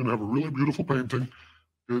painting, you're going to have a really beautiful painting.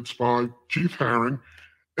 It's by Keith Haring.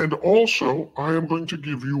 And also, I am going to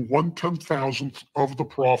give you 1/10,000th of the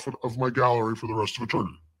profit of my gallery for the rest of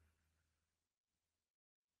eternity.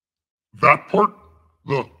 That part,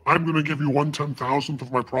 I'm going to give you 1/10,000th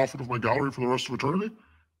of my profit of my gallery for the rest of eternity,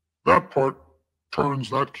 that part turns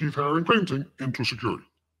that Keith Haring painting into security.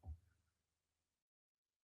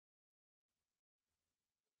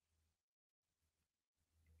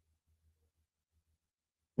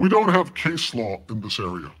 We don't have case law in this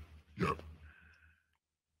area yet.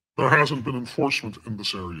 There hasn't been enforcement in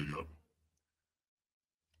this area yet.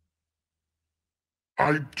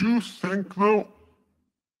 I do think, though,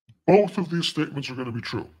 both of these statements are going to be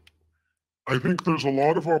true. I think there's a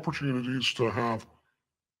lot of opportunities to have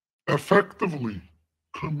effectively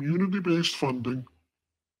community-based funding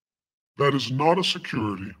that is not a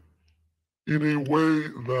security in a way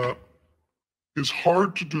that is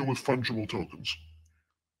hard to do with fungible tokens,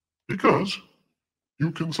 because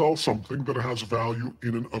you can sell something that has value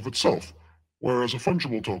in and of itself, whereas a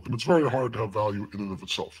fungible token, it's very hard to have value in and of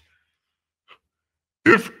itself.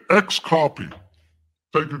 If Xcopy,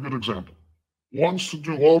 take a good example, wants to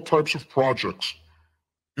do all types of projects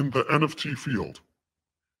in the NFT field,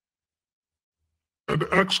 and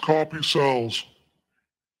Xcopy sells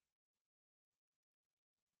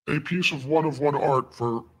a piece of one art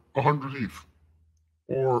for 100 ETH,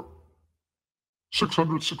 or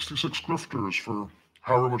 666 grifters for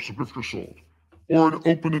however much the grifter sold, or an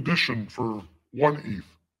open edition for 1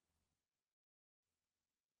 ETH.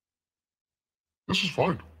 This is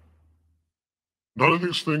fine. None of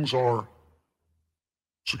these things are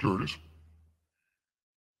securities.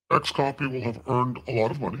 Xcopy will have earned a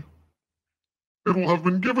lot of money. It will have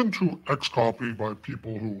been given to Xcopy by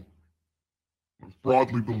people who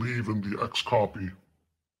broadly believe in the Xcopy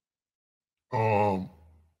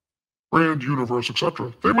brand universe,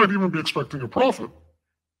 etc. They might even be expecting a profit,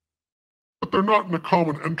 but they're not in a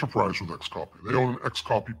common enterprise with Xcopy. They own an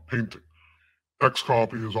Xcopy painting.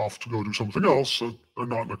 Xcopy is off to go do something else, so they're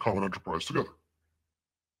not in a common enterprise together.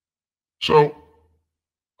 So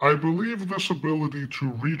I believe this ability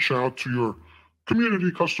to reach out to your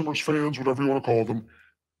community, customers, fans, whatever you want to call them,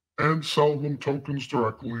 and sell them tokens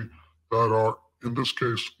directly that are, in this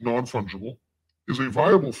case, non-fungible, is a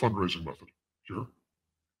viable fundraising method here.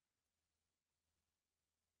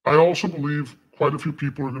 I also believe quite a few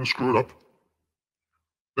people are going to screw it up.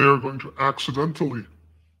 They are going to accidentally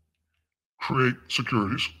create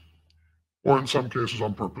securities, or in some cases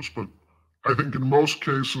on purpose, but I think in most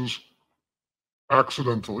cases,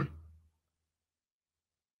 accidentally.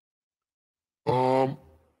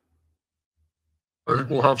 I think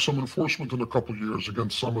we'll have some enforcement in a couple of years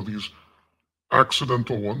against some of these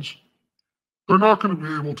accidental ones. They're not going to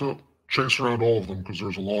be able to chase around all of them because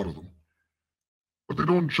there's a lot of them. But they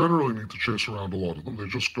don't generally need to chase around a lot of them. They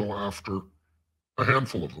just go after a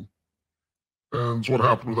handful of them. And what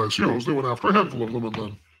happened with ICOs, they went after a handful of them, and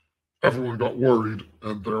then everyone got worried,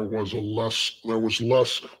 and there was fewer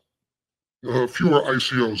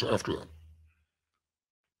ICOs after that.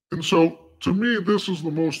 And so, to me, this is the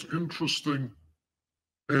most interesting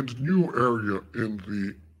and new area in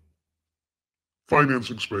the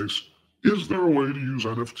financing space. Is there a way to use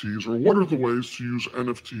NFTs, or what are the ways to use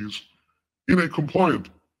NFTs in a compliant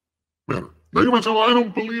manner? Now you might say, well, I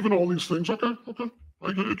don't believe in all these things. Okay,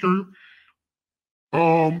 I hear you.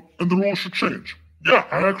 And the rules should change. Yeah,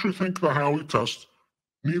 I actually think the Howey test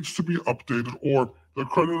needs to be updated, or the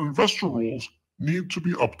accredited investor rules need to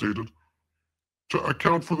be updated to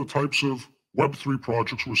account for the types of Web3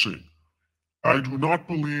 projects we're seeing. I do not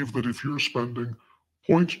believe that if you're spending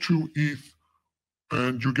zero 0.2 ETH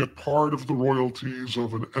and you get part of the royalties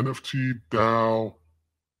of an NFT DAO,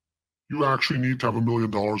 you actually need to have $1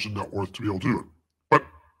 million in net worth to be able to do it. But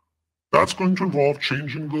that's going to involve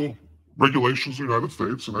changing the regulations of the United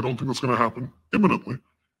States, and I don't think that's going to happen imminently.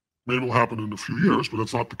 Maybe it'll happen in a few years, but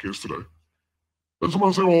that's not the case today. Then someone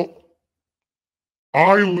will say, well,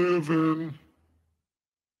 I live in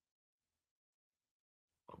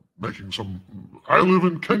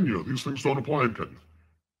Kenya. These things don't apply in Kenya.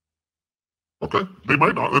 Okay, they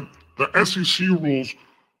might not. The SEC rules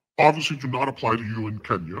obviously do not apply to you in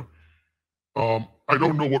Kenya. I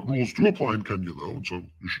don't know what rules do apply in Kenya, though, and so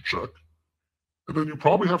you should check. And then you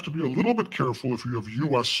probably have to be a little bit careful if you have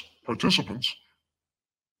U.S. participants.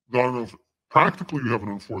 Practically, you have an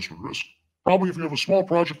enforcement risk. Probably if you have a small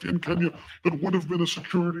project in Kenya that would have been a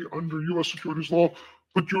security under U.S. securities law,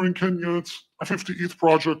 but you're in Kenya, it's a 50 ETH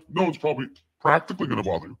project. No one's probably practically going to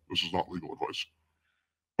bother you. This is not legal advice.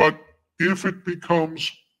 But if it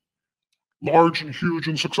becomes large and huge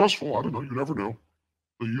and successful, I don't know, you never know.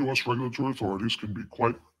 The U.S. regulatory authorities can be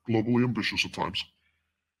quite globally ambitious at times.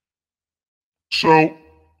 So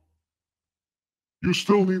you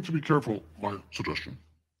still need to be careful, my suggestion.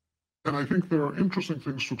 And I think there are interesting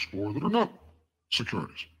things to explore that are not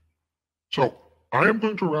securities. So I am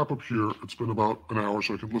going to wrap up here. It's been about an hour,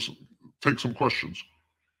 so I can take some questions.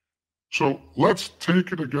 So let's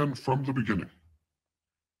take it again from the beginning.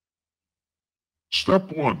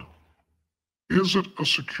 Step one, is it a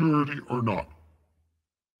security or not?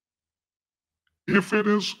 If it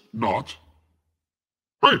is not,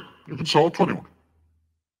 great, you can sell at 21.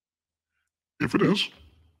 If it is,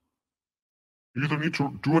 you either need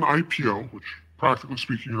to do an IPO, which practically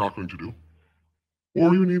speaking you're not going to do,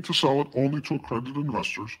 or you need to sell it only to accredited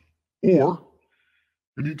investors, or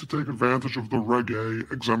you need to take advantage of the Reg A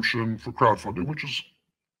exemption for crowdfunding, which is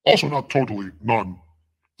also not totally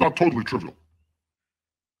trivial.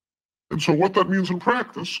 And so what that means in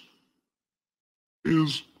practice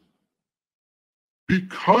is,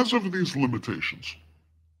 because of these limitations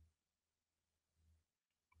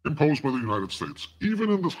imposed by the United States, even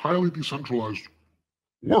in this highly decentralized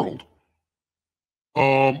world,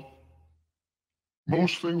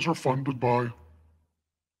 most things are funded by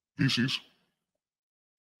VCs.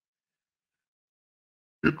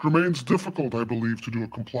 It remains difficult, I believe, to do a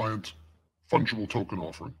compliant fungible token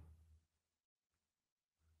offering.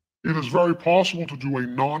 It is very possible to do a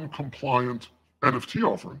non-compliant NFT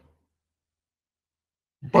offering.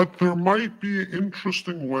 But there might be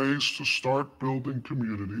interesting ways to start building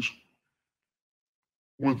communities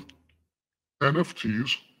with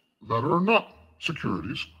NFTs that are not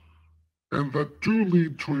securities and that do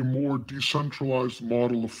lead to a more decentralized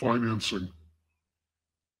model of financing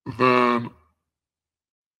than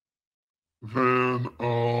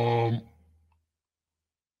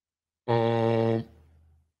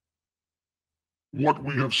what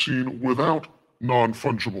we have seen without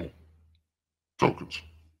non-fungible tokens.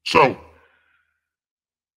 So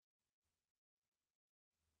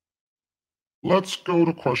let's go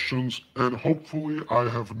to questions, and hopefully I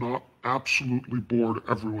have not absolutely bored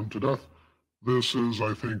everyone to death. This is,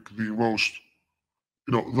 I think, the most,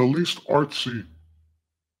 the least artsy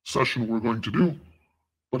session we're going to do,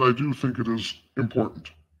 but I do think it is important.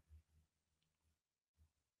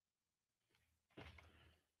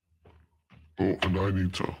 Oh, and I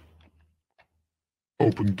need to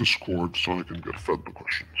open Discord so I can get fed the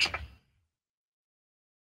questions.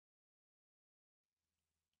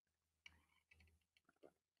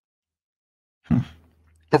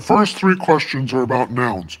 The first three questions are about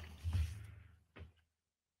nouns.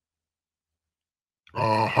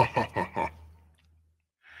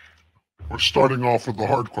 We're starting off with the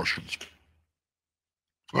hard questions.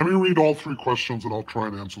 Let me read all three questions and I'll try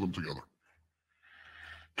and answer them together.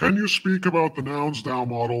 Can you speak about the nouns DAO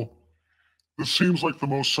model? This seems like the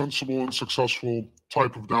most sensible and successful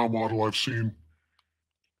type of DAO model I've seen,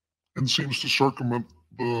 and seems to circumvent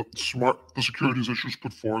the securities issues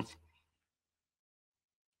put forth.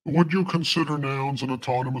 Would you consider nouns an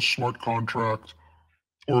autonomous smart contract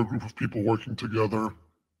or a group of people working together?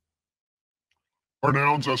 Are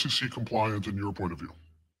nouns SEC compliant in your point of view?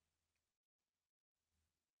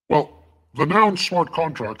 Well, the noun smart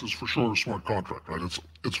contract is for sure a smart contract, right?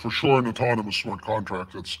 It's for sure an autonomous smart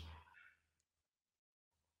contract. It's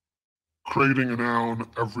creating a noun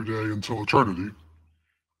every day until eternity,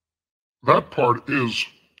 that part is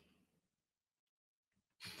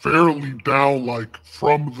fairly DAO-like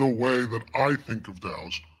from the way that I think of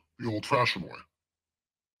DAOs, the old-fashioned way.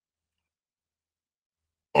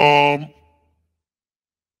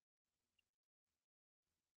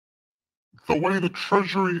 The way the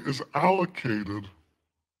treasury is allocated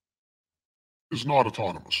is not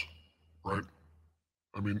autonomous, right?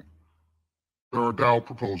 I mean, there are DAO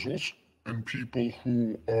proposals, and people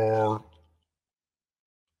who are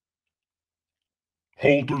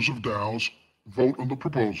holders of DAOs vote on the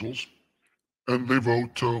proposals, and they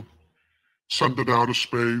vote to send it out of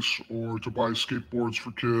space or to buy skateboards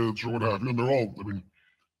for kids or what have you. And they're all, I mean,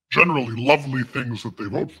 generally lovely things that they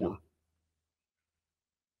vote for,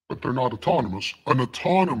 but they're not autonomous. An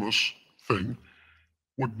autonomous thing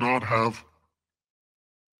would not have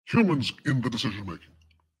humans in the decision making,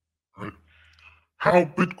 right? How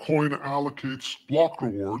Bitcoin allocates block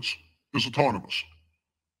rewards is autonomous.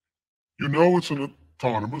 You know it's an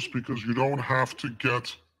autonomous because you don't have to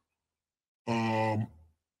get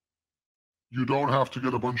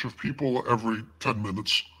a bunch of people every 10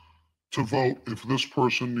 minutes to vote if this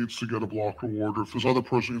person needs to get a block reward or if this other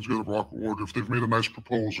person needs to get a block reward, if they've made a nice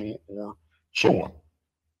proposal or so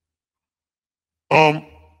on.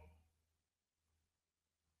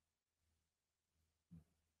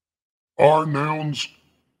 Are nouns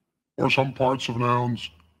or some parts of nouns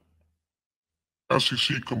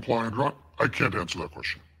SEC compliant? I can't answer that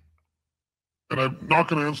question. And I'm not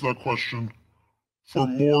going to answer that question for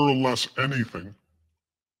more or less anything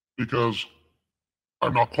because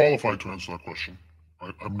I'm not qualified to answer that question.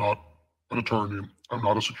 Right? I'm not an attorney. I'm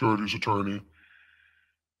not a securities attorney.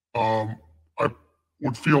 I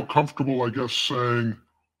would feel comfortable, I guess, saying,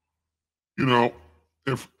 you know,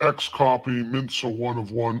 if X copy mints a one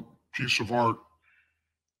of one piece of art,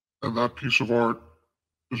 and that piece of art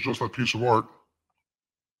is just that piece of art,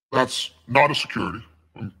 that's not a security.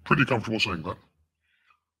 I'm pretty comfortable saying that.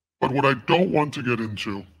 But what I don't want to get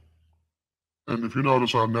into, and if you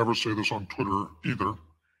notice, I never say this on Twitter either,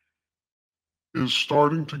 is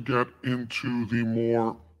starting to get into the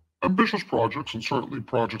more ambitious projects, and certainly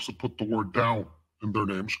projects that put the word DAO in their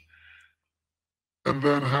names, and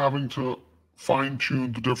then having to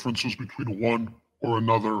fine-tune the differences between one or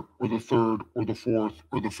another, or the third, or the fourth,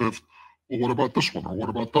 or the fifth. Well, what about this one, or what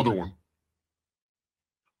about the other one?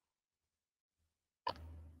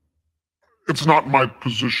 It's not my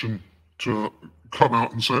position to come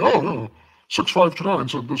out and say, oh, no, 6529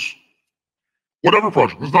 said this, whatever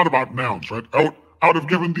project. It's not about nouns, right? Out of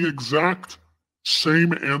given the exact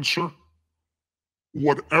same answer,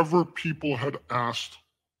 whatever people had asked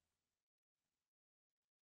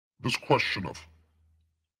this question of.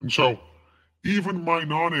 And so even my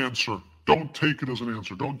non-answer, don't take it as an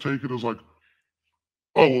answer. Don't take it as like,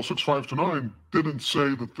 oh, well, 6529 didn't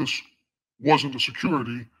say that this wasn't a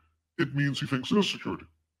security. It means he thinks it is security.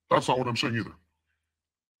 That's not what I'm saying either.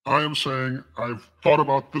 I am saying I've thought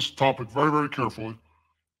about this topic very, very carefully,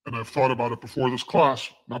 and I've thought about it before this class.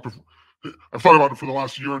 Not before. I've thought about it for the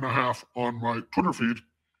last year and a half on my Twitter feed,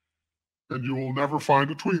 and you will never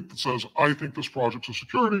find a tweet that says, I think this project's a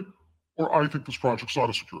security, or I think this project's not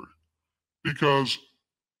a security. Because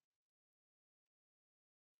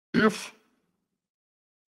if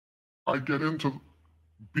I get into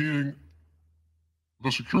being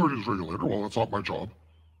the securities regulator, well, that's not my job,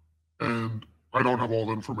 and I don't have all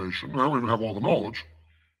the information, I don't even have all the knowledge,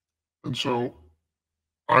 and so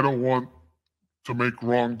I don't want to make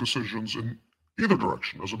wrong decisions in either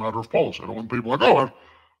direction as a matter of policy. I don't want people like, oh,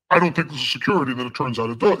 I don't think this is security, and then it turns out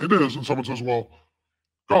it is, and someone says, well,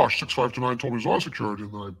 gosh, 6529 told me it was not security,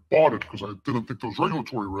 and then I bought it because I didn't think there was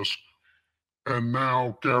regulatory risk, and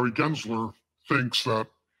now Gary Gensler thinks that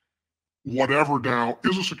whatever DAO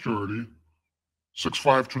is a security,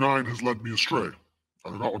 6529 has led me astray. I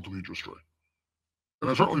do not want to lead you astray.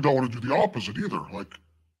 And I certainly don't want to do the opposite either. Like,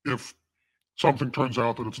 if something turns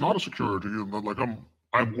out that it's not a security, and then like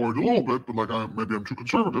I'm worried a little bit, but like maybe I'm too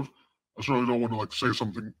conservative, I certainly don't want to like say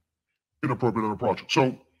something inappropriate on a project.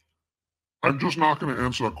 So I'm just not going to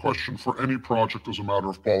answer that question for any project as a matter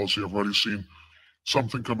of policy. I've already seen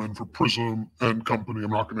something come in for Prism and company.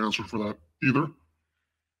 I'm not going to answer for that either.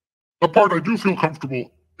 The part I do feel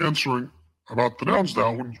comfortable answering about the nouns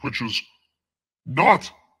DAO, which is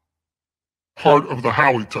not part of the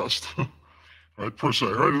Howey test, right, per se,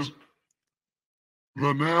 right, is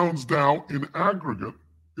the nouns DAO in aggregate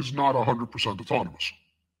is not 100% autonomous.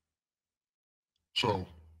 So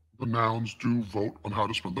the nouns do vote on how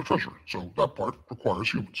to spend their treasury. So that part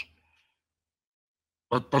requires humans.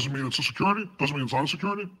 That doesn't mean it's a security, doesn't mean it's not a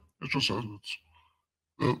security. It just says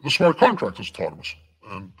the smart contract is autonomous.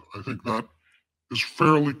 And I think that is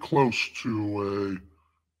fairly close to a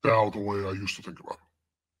DAO the way I used to think about it.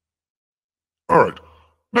 All right,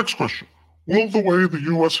 next question. Will the way the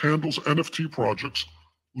US handles NFT projects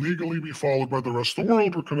legally be followed by the rest of the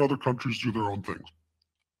world, or can other countries do their own things?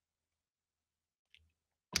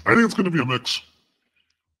 I think it's going to be a mix.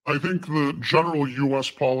 I think the general US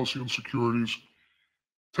policy on securities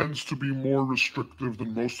tends to be more restrictive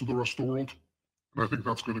than most of the rest of the world, and I think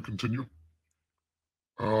that's going to continue.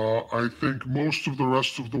 I think most of the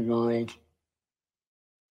rest of the world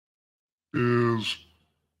is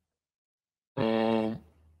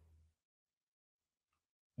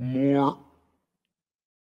more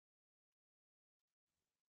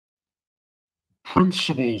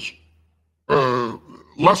principles,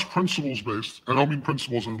 less principles based. I don't mean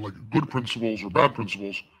principles in like good principles or bad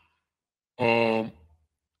principles. I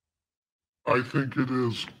think it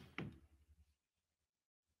is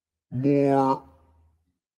more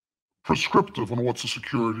prescriptive on what's a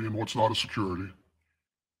security and what's not a security.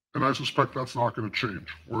 And I suspect that's not going to change.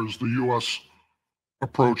 Whereas the US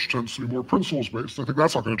approach tends to be more principles based. I think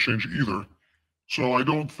that's not going to change either. So I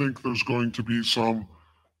don't think there's going to be some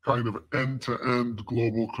kind of end-to-end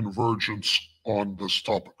global convergence on this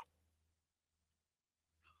topic.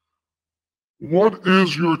 What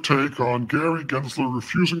is your take on Gary Gensler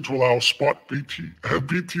refusing to allow spot BTC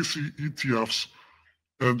ETFs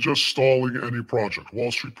and just stalling any project?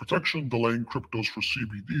 Wall Street protection, delaying cryptos for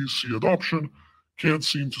CBDC adoption, can't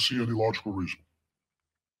seem to see any logical reason.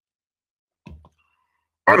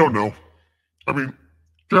 I don't know. I mean,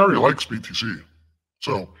 Gary likes BTC.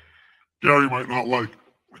 So Gary might not like,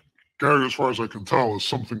 Gary, as far as I can tell, is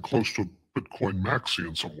something close to Bitcoin maxi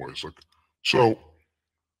in some ways. So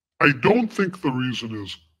I don't think the reason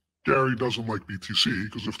is Gary doesn't like BTC,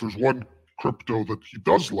 because if there's one crypto that he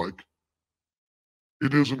does like,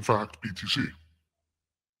 it is in fact BTC.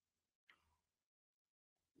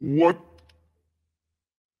 What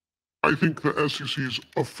I think the SEC's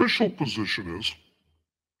official position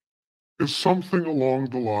is something along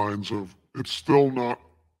the lines of it's still not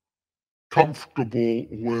comfortable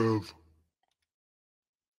with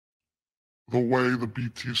the way the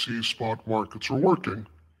BTC spot markets are working.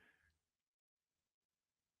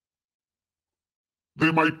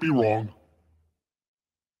 They might be wrong.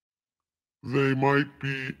 They might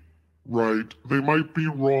be right. They might be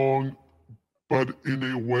wrong, but in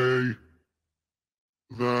a way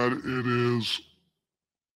that it is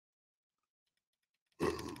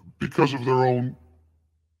because of their own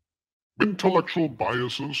intellectual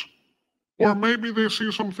biases, or maybe they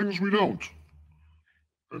see some things we don't.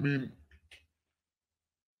 I mean,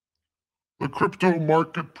 the crypto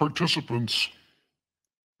market participants,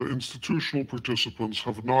 the institutional participants,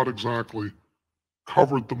 have not exactly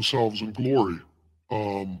covered themselves in glory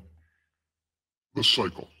this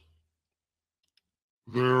cycle.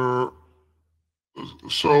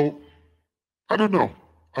 So I don't know.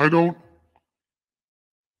 I don't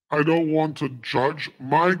want to judge.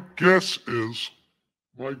 My guess is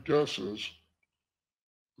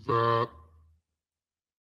that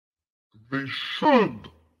they should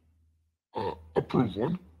approve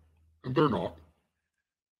one, and they're not.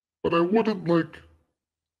 But I wouldn't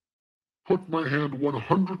put my hand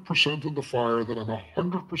 100% in the fire that I'm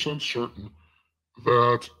 100% certain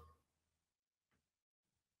that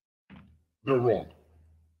they're wrong.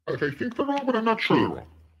 Like, I think they're wrong, but I'm not sure they're wrong.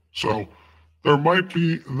 So there might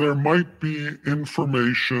be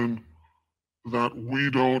information that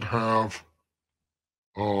we don't have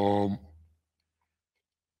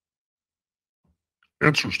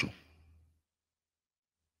answers to.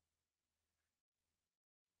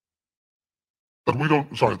 That we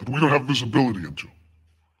don't have visibility into.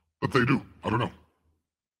 But they do. I don't know.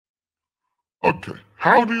 Okay.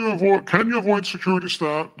 Can you avoid security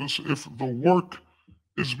status if the work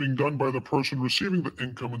is being done by the person receiving the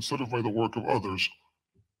income instead of by the work of others?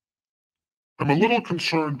 I'm a little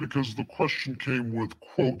concerned because the question came with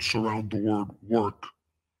quotes around the word work.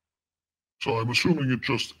 So I'm assuming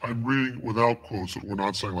I'm reading without quotes, that we're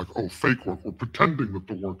not saying like, oh, fake work. We're pretending that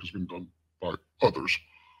the work is being done by others.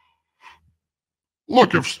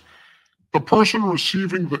 Look, if the person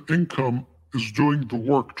receiving the income is doing the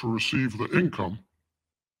work to receive the income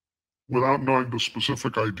without knowing the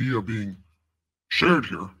specific idea being shared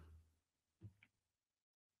here,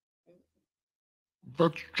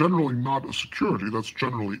 that's generally not a security, that's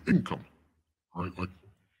generally income, right? Like,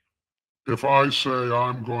 if I say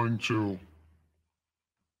I'm going to,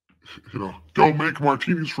 go make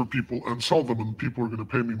martinis for people and sell them, and people are going to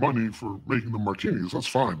pay me money for making them martinis, that's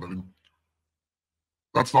fine. I mean,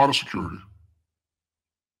 that's not a security.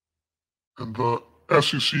 And the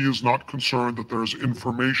SEC is not concerned that there is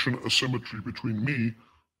information asymmetry between me,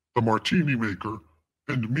 the martini maker,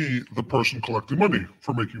 and me, the person collecting money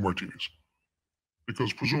for making martinis.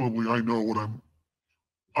 Because presumably I know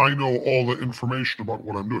all the information about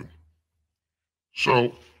what I'm doing.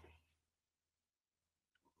 So,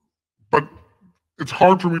 but it's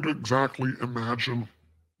hard for me to exactly imagine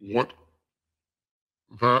what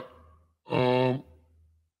that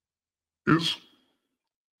is.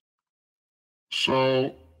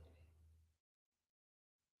 So,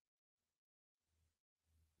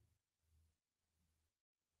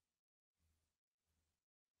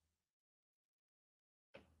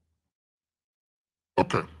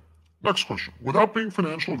 okay, next question. Without being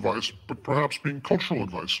financial advice, but perhaps being cultural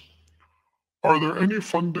advice, are there any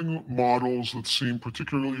funding models that seem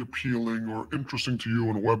particularly appealing or interesting to you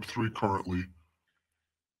in Web3 currently,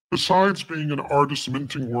 besides being an artist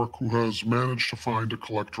minting work who has managed to find a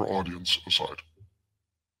collector audience aside?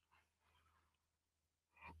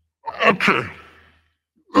 Okay,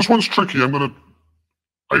 this one's tricky. I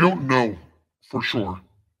don't know for sure.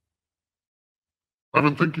 I've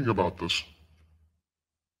been thinking about this.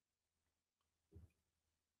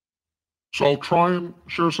 So I'll try and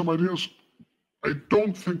share some ideas. I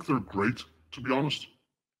don't think they're great, to be honest.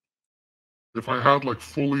 If I had like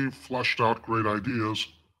fully fleshed out great ideas,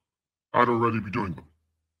 I'd already be doing them.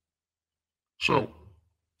 So,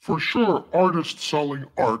 for sure, artists selling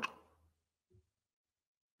art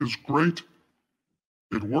is great.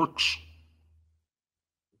 It works.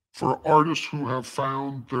 For artists who have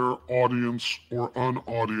found their audience or an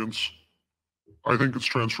audience, I think it's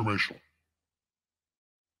transformational.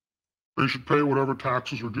 They should pay whatever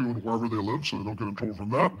taxes are due wherever they live so they don't get in trouble from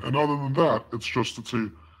that. And other than that,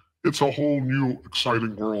 it's a whole new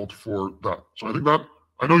exciting world for that. So I think that,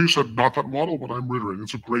 I know you said not that model, but I'm reiterating,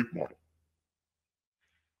 it's a great model.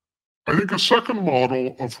 I think a second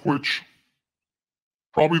model, of which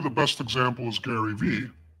probably the best example is Gary Vee,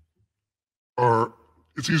 or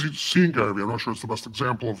it's easy seeing Gary Vee. I'm not sure it's the best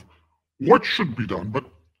example of what should be done, but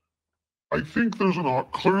I think there's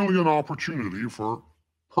clearly an opportunity for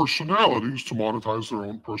personalities to monetize their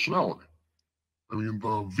own personality. I mean,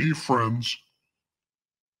 the V friends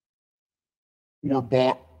were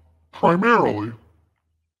bought primarily,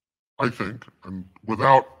 I think, and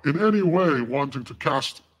without in any way wanting to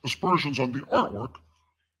cast aspersions on the artwork,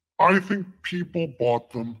 I think people bought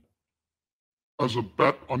them as a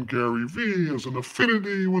bet on Gary Vee, as an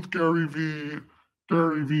affinity with Gary Vee.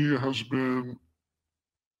 Gary Vee has been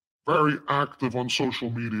very active on social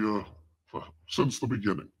media since the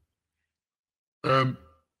beginning. And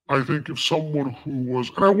I think if someone who was,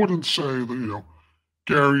 and I wouldn't say that,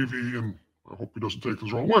 Gary Vee, and I hope he doesn't take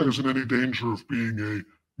this the wrong way, is in any danger of being a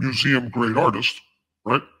museum grade artist,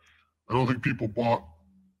 right? I don't think people bought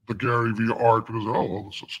the Gary Vee art because, oh, well,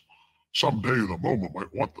 this is someday the moment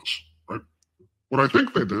might want this, right? What I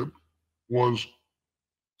think they did was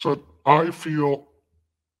said, I feel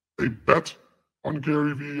a bet on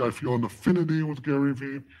Gary Vee. I feel an affinity with Gary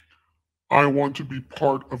Vee. I want to be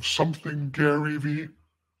part of something Gary Vee.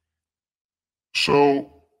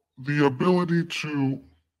 So the ability to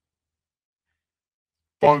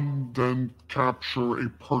fund and capture a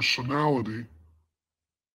personality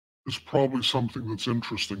is probably something that's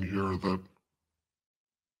interesting here that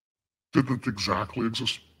didn't exactly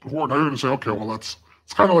exist before. Now you're going to say, okay, well, it's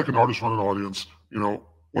kind of like an artist run an audience.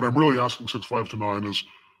 What I'm really asking 6529 is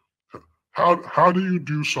how do you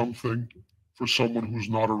do something for someone who's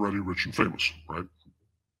not already rich and famous, right?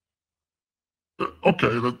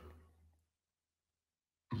 Okay,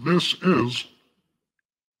 this is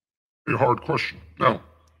a hard question. Now,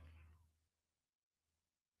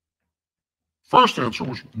 first answer,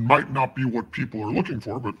 which might not be what people are looking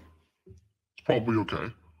for, but it's probably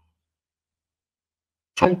okay.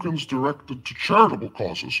 Tokens directed to charitable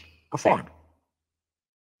causes are fine.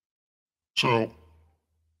 So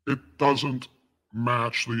it doesn't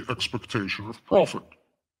match the expectation of profit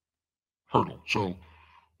hurdle. So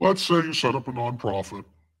let's say you set up a nonprofit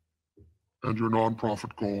and your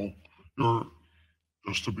nonprofit goal,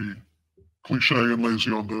 just to be cliche and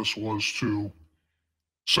lazy on this, was to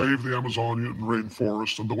save the Amazonian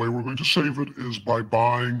rainforest. And the way we're going to save it is by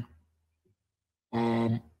buying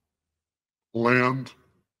land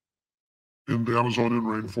in the Amazonian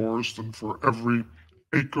rainforest. And for every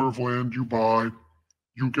acre of land you buy,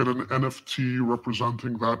 you get an NFT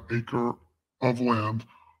representing that acre of land.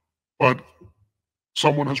 But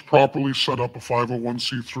someone has properly set up a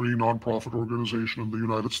 501c3 nonprofit organization in the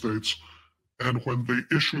United States. And when they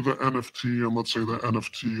issue the NFT, and let's say the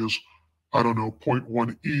NFT is, I don't know,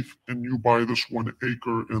 0.1 ETH, and you buy this 1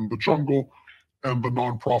 acre in the jungle, and the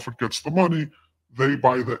nonprofit gets the money, they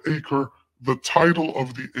buy the acre. The title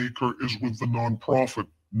of the acre is with the nonprofit,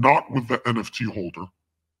 not with the NFT holder.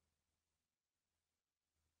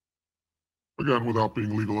 Again, without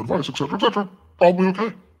being legal advice, etc., probably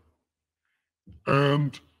okay.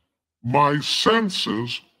 And my sense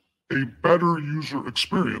is a better user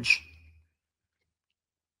experience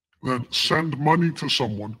than send money to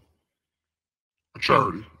someone, a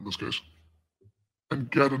charity in this case, and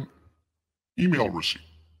get an email receipt.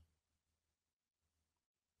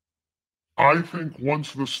 I think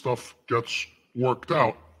once this stuff gets worked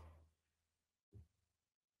out,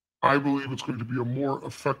 I believe it's going to be a more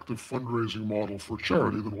effective fundraising model for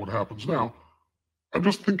charity than what happens now. I'm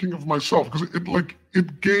just thinking of myself because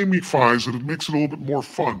it gamifies it. It makes it a little bit more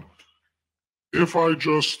fun. If I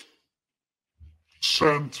just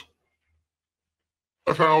sent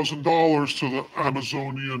 $1,000 to the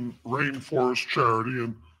Amazonian rainforest charity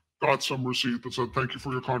and got some receipt that said, "Thank you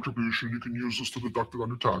for your contribution. You can use this to deduct it on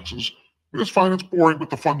your taxes." It's fine. It's boring, but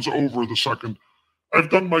the fun's over the second I've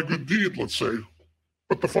done my good deed, let's say,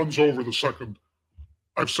 but the fun's over the second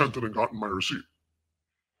I've sent it and gotten my receipt.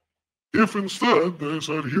 If instead they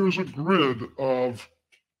said, "Here's a grid of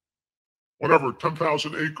whatever,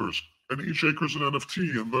 10,000 acres, and each acre is an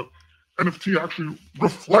NFT, and the NFT actually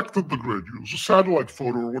reflected the grid. You use a satellite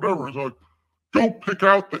photo or whatever. It's like, go pick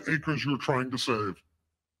out the acres you're trying to save."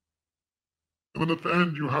 And then at the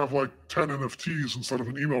end, you have like 10 NFTs instead of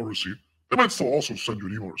an email receipt. They might still also send you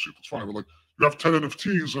an email receipt. That's fine. But like, you have 10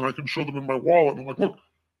 NFTs, and I can show them in my wallet. And I'm like, look,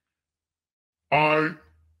 I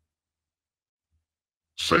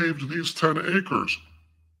saved these 10 acres.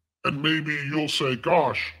 And maybe you'll say,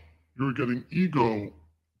 gosh, you're getting ego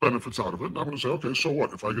benefits out of it. And I'm going to say, okay, so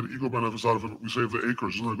what? If I get ego benefits out of it, we save the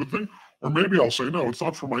acres. Isn't that a good thing? Or maybe I'll say, no, it's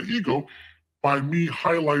not for my ego. By me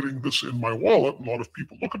highlighting this in my wallet, a lot of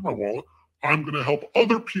people look at my wallet, I'm going to help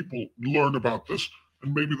other people learn about this,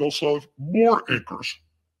 and maybe they'll save more acres.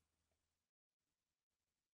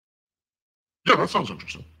 Yeah, that sounds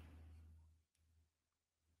interesting.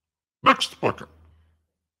 Next bucket.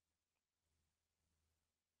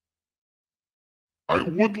 I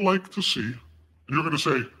would like to see, and you're going to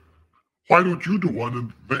say, why don't you do one?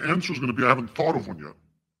 And the answer is going to be, I haven't thought of one yet.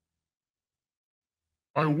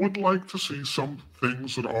 I would like to see some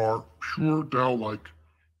things that are pure DAO like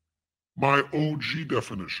my OG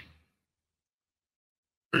definition.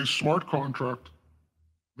 A smart contract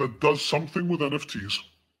that does something with NFTs.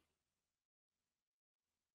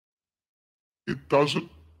 It does it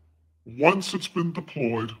once it's been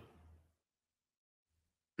deployed.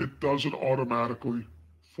 It does it automatically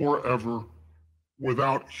forever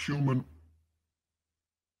without human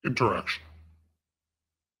interaction.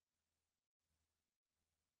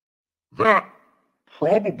 That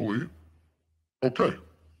probably, okay.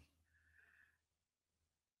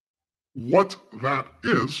 What that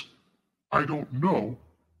is, I don't know.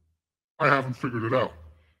 I haven't figured it out.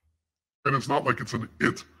 And it's not like it's an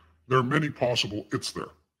it. There are many possible it's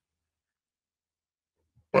there.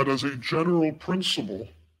 But as a general principle,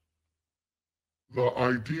 the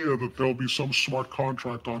idea that there'll be some smart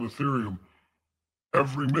contract on Ethereum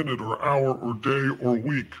every minute or hour or day or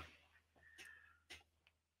week,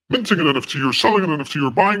 minting an NFT or selling an NFT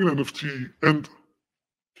or buying an NFT, and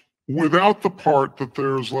without the part that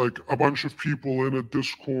there's like a bunch of people in a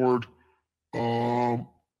Discord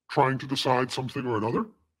trying to decide something or another.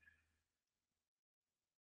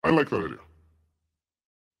 I like that idea.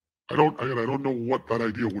 I don't know what that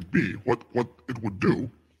idea would be, what it would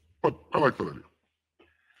do, but I like that idea.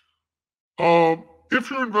 If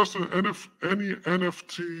you're invested in any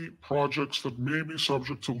NFT projects that may be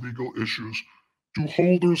subject to legal issues, do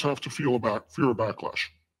holders have to fear a backlash?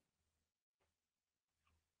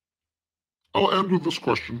 I'll end with this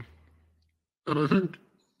question, and I think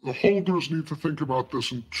the holders need to think about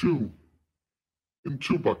this in two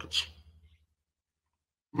buckets.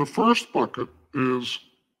 The first bucket is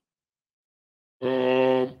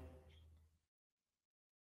the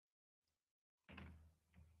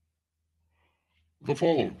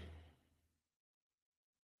following.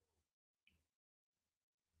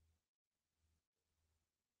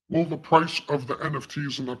 Will the price of the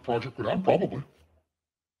NFTs in that project go down? Probably.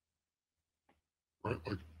 Right?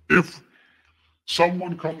 Like if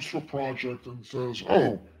someone comes to a project and says,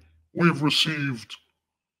 "Oh, we're being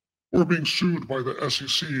sued by the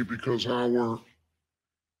SEC because our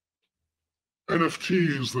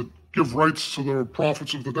NFTs that give rights to the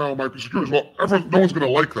profits of the DAO might be securities." Well, no one's going to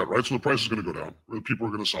like that, right? So the price is going to go down, or people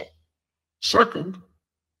are going to sell. Second,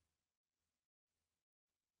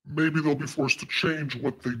 maybe they'll be forced to change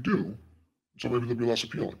what they do, so maybe they'll be less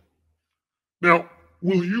appealing. Now,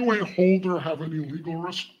 will you, a holder, have any legal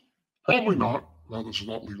risk? Probably not. now this is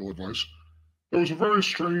not legal advice, there was a very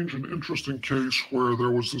strange and interesting case where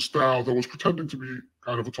there was this DAO that was pretending to be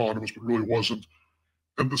kind of autonomous, but really wasn't.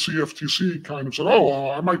 And the CFTC kind of said,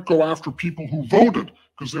 oh, I might go after people who voted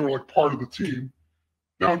because they were like part of the team.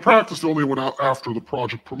 Now, in practice, they only went out after the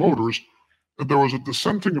project promoters. And there was a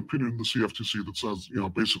dissenting opinion in the CFTC that says,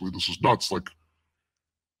 basically this is nuts. Like,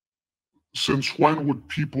 since when would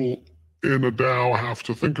people in a DAO have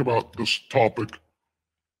to think about this topic?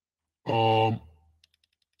 And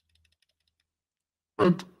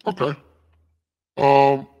okay.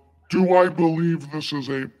 Do I believe this is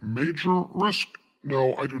a major risk?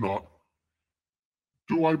 No, I do not.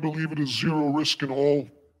 Do I believe it is zero risk in all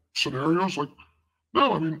scenarios? Like,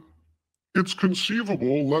 no, I mean, it's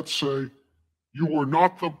conceivable. Let's say you were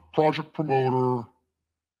not the project promoter,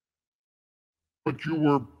 but you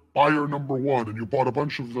were buyer number one and you bought a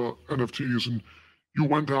bunch of the NFTs and you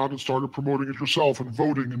went out and started promoting it yourself and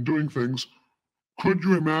voting and doing things. Could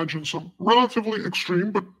you imagine some relatively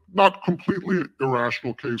extreme, but not completely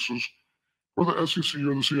irrational cases where the SEC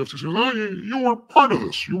or the CFTC says, oh, you were part of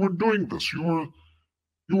this, you were doing this, you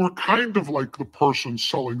were kind of like the person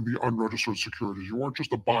selling the unregistered securities. You weren't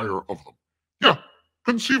just a buyer of them. Yeah,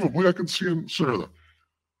 conceivably, I can see and consider that.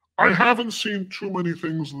 I haven't seen too many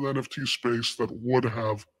things in the NFT space that would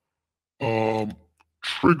have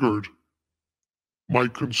triggered my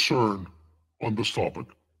concern on this topic,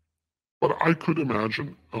 but I could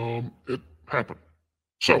imagine it happen.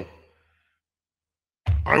 So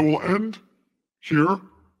I will end here.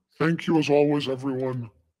 Thank you, as always, everyone,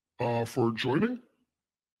 for joining,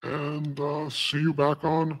 and see you back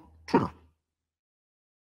on Twitter.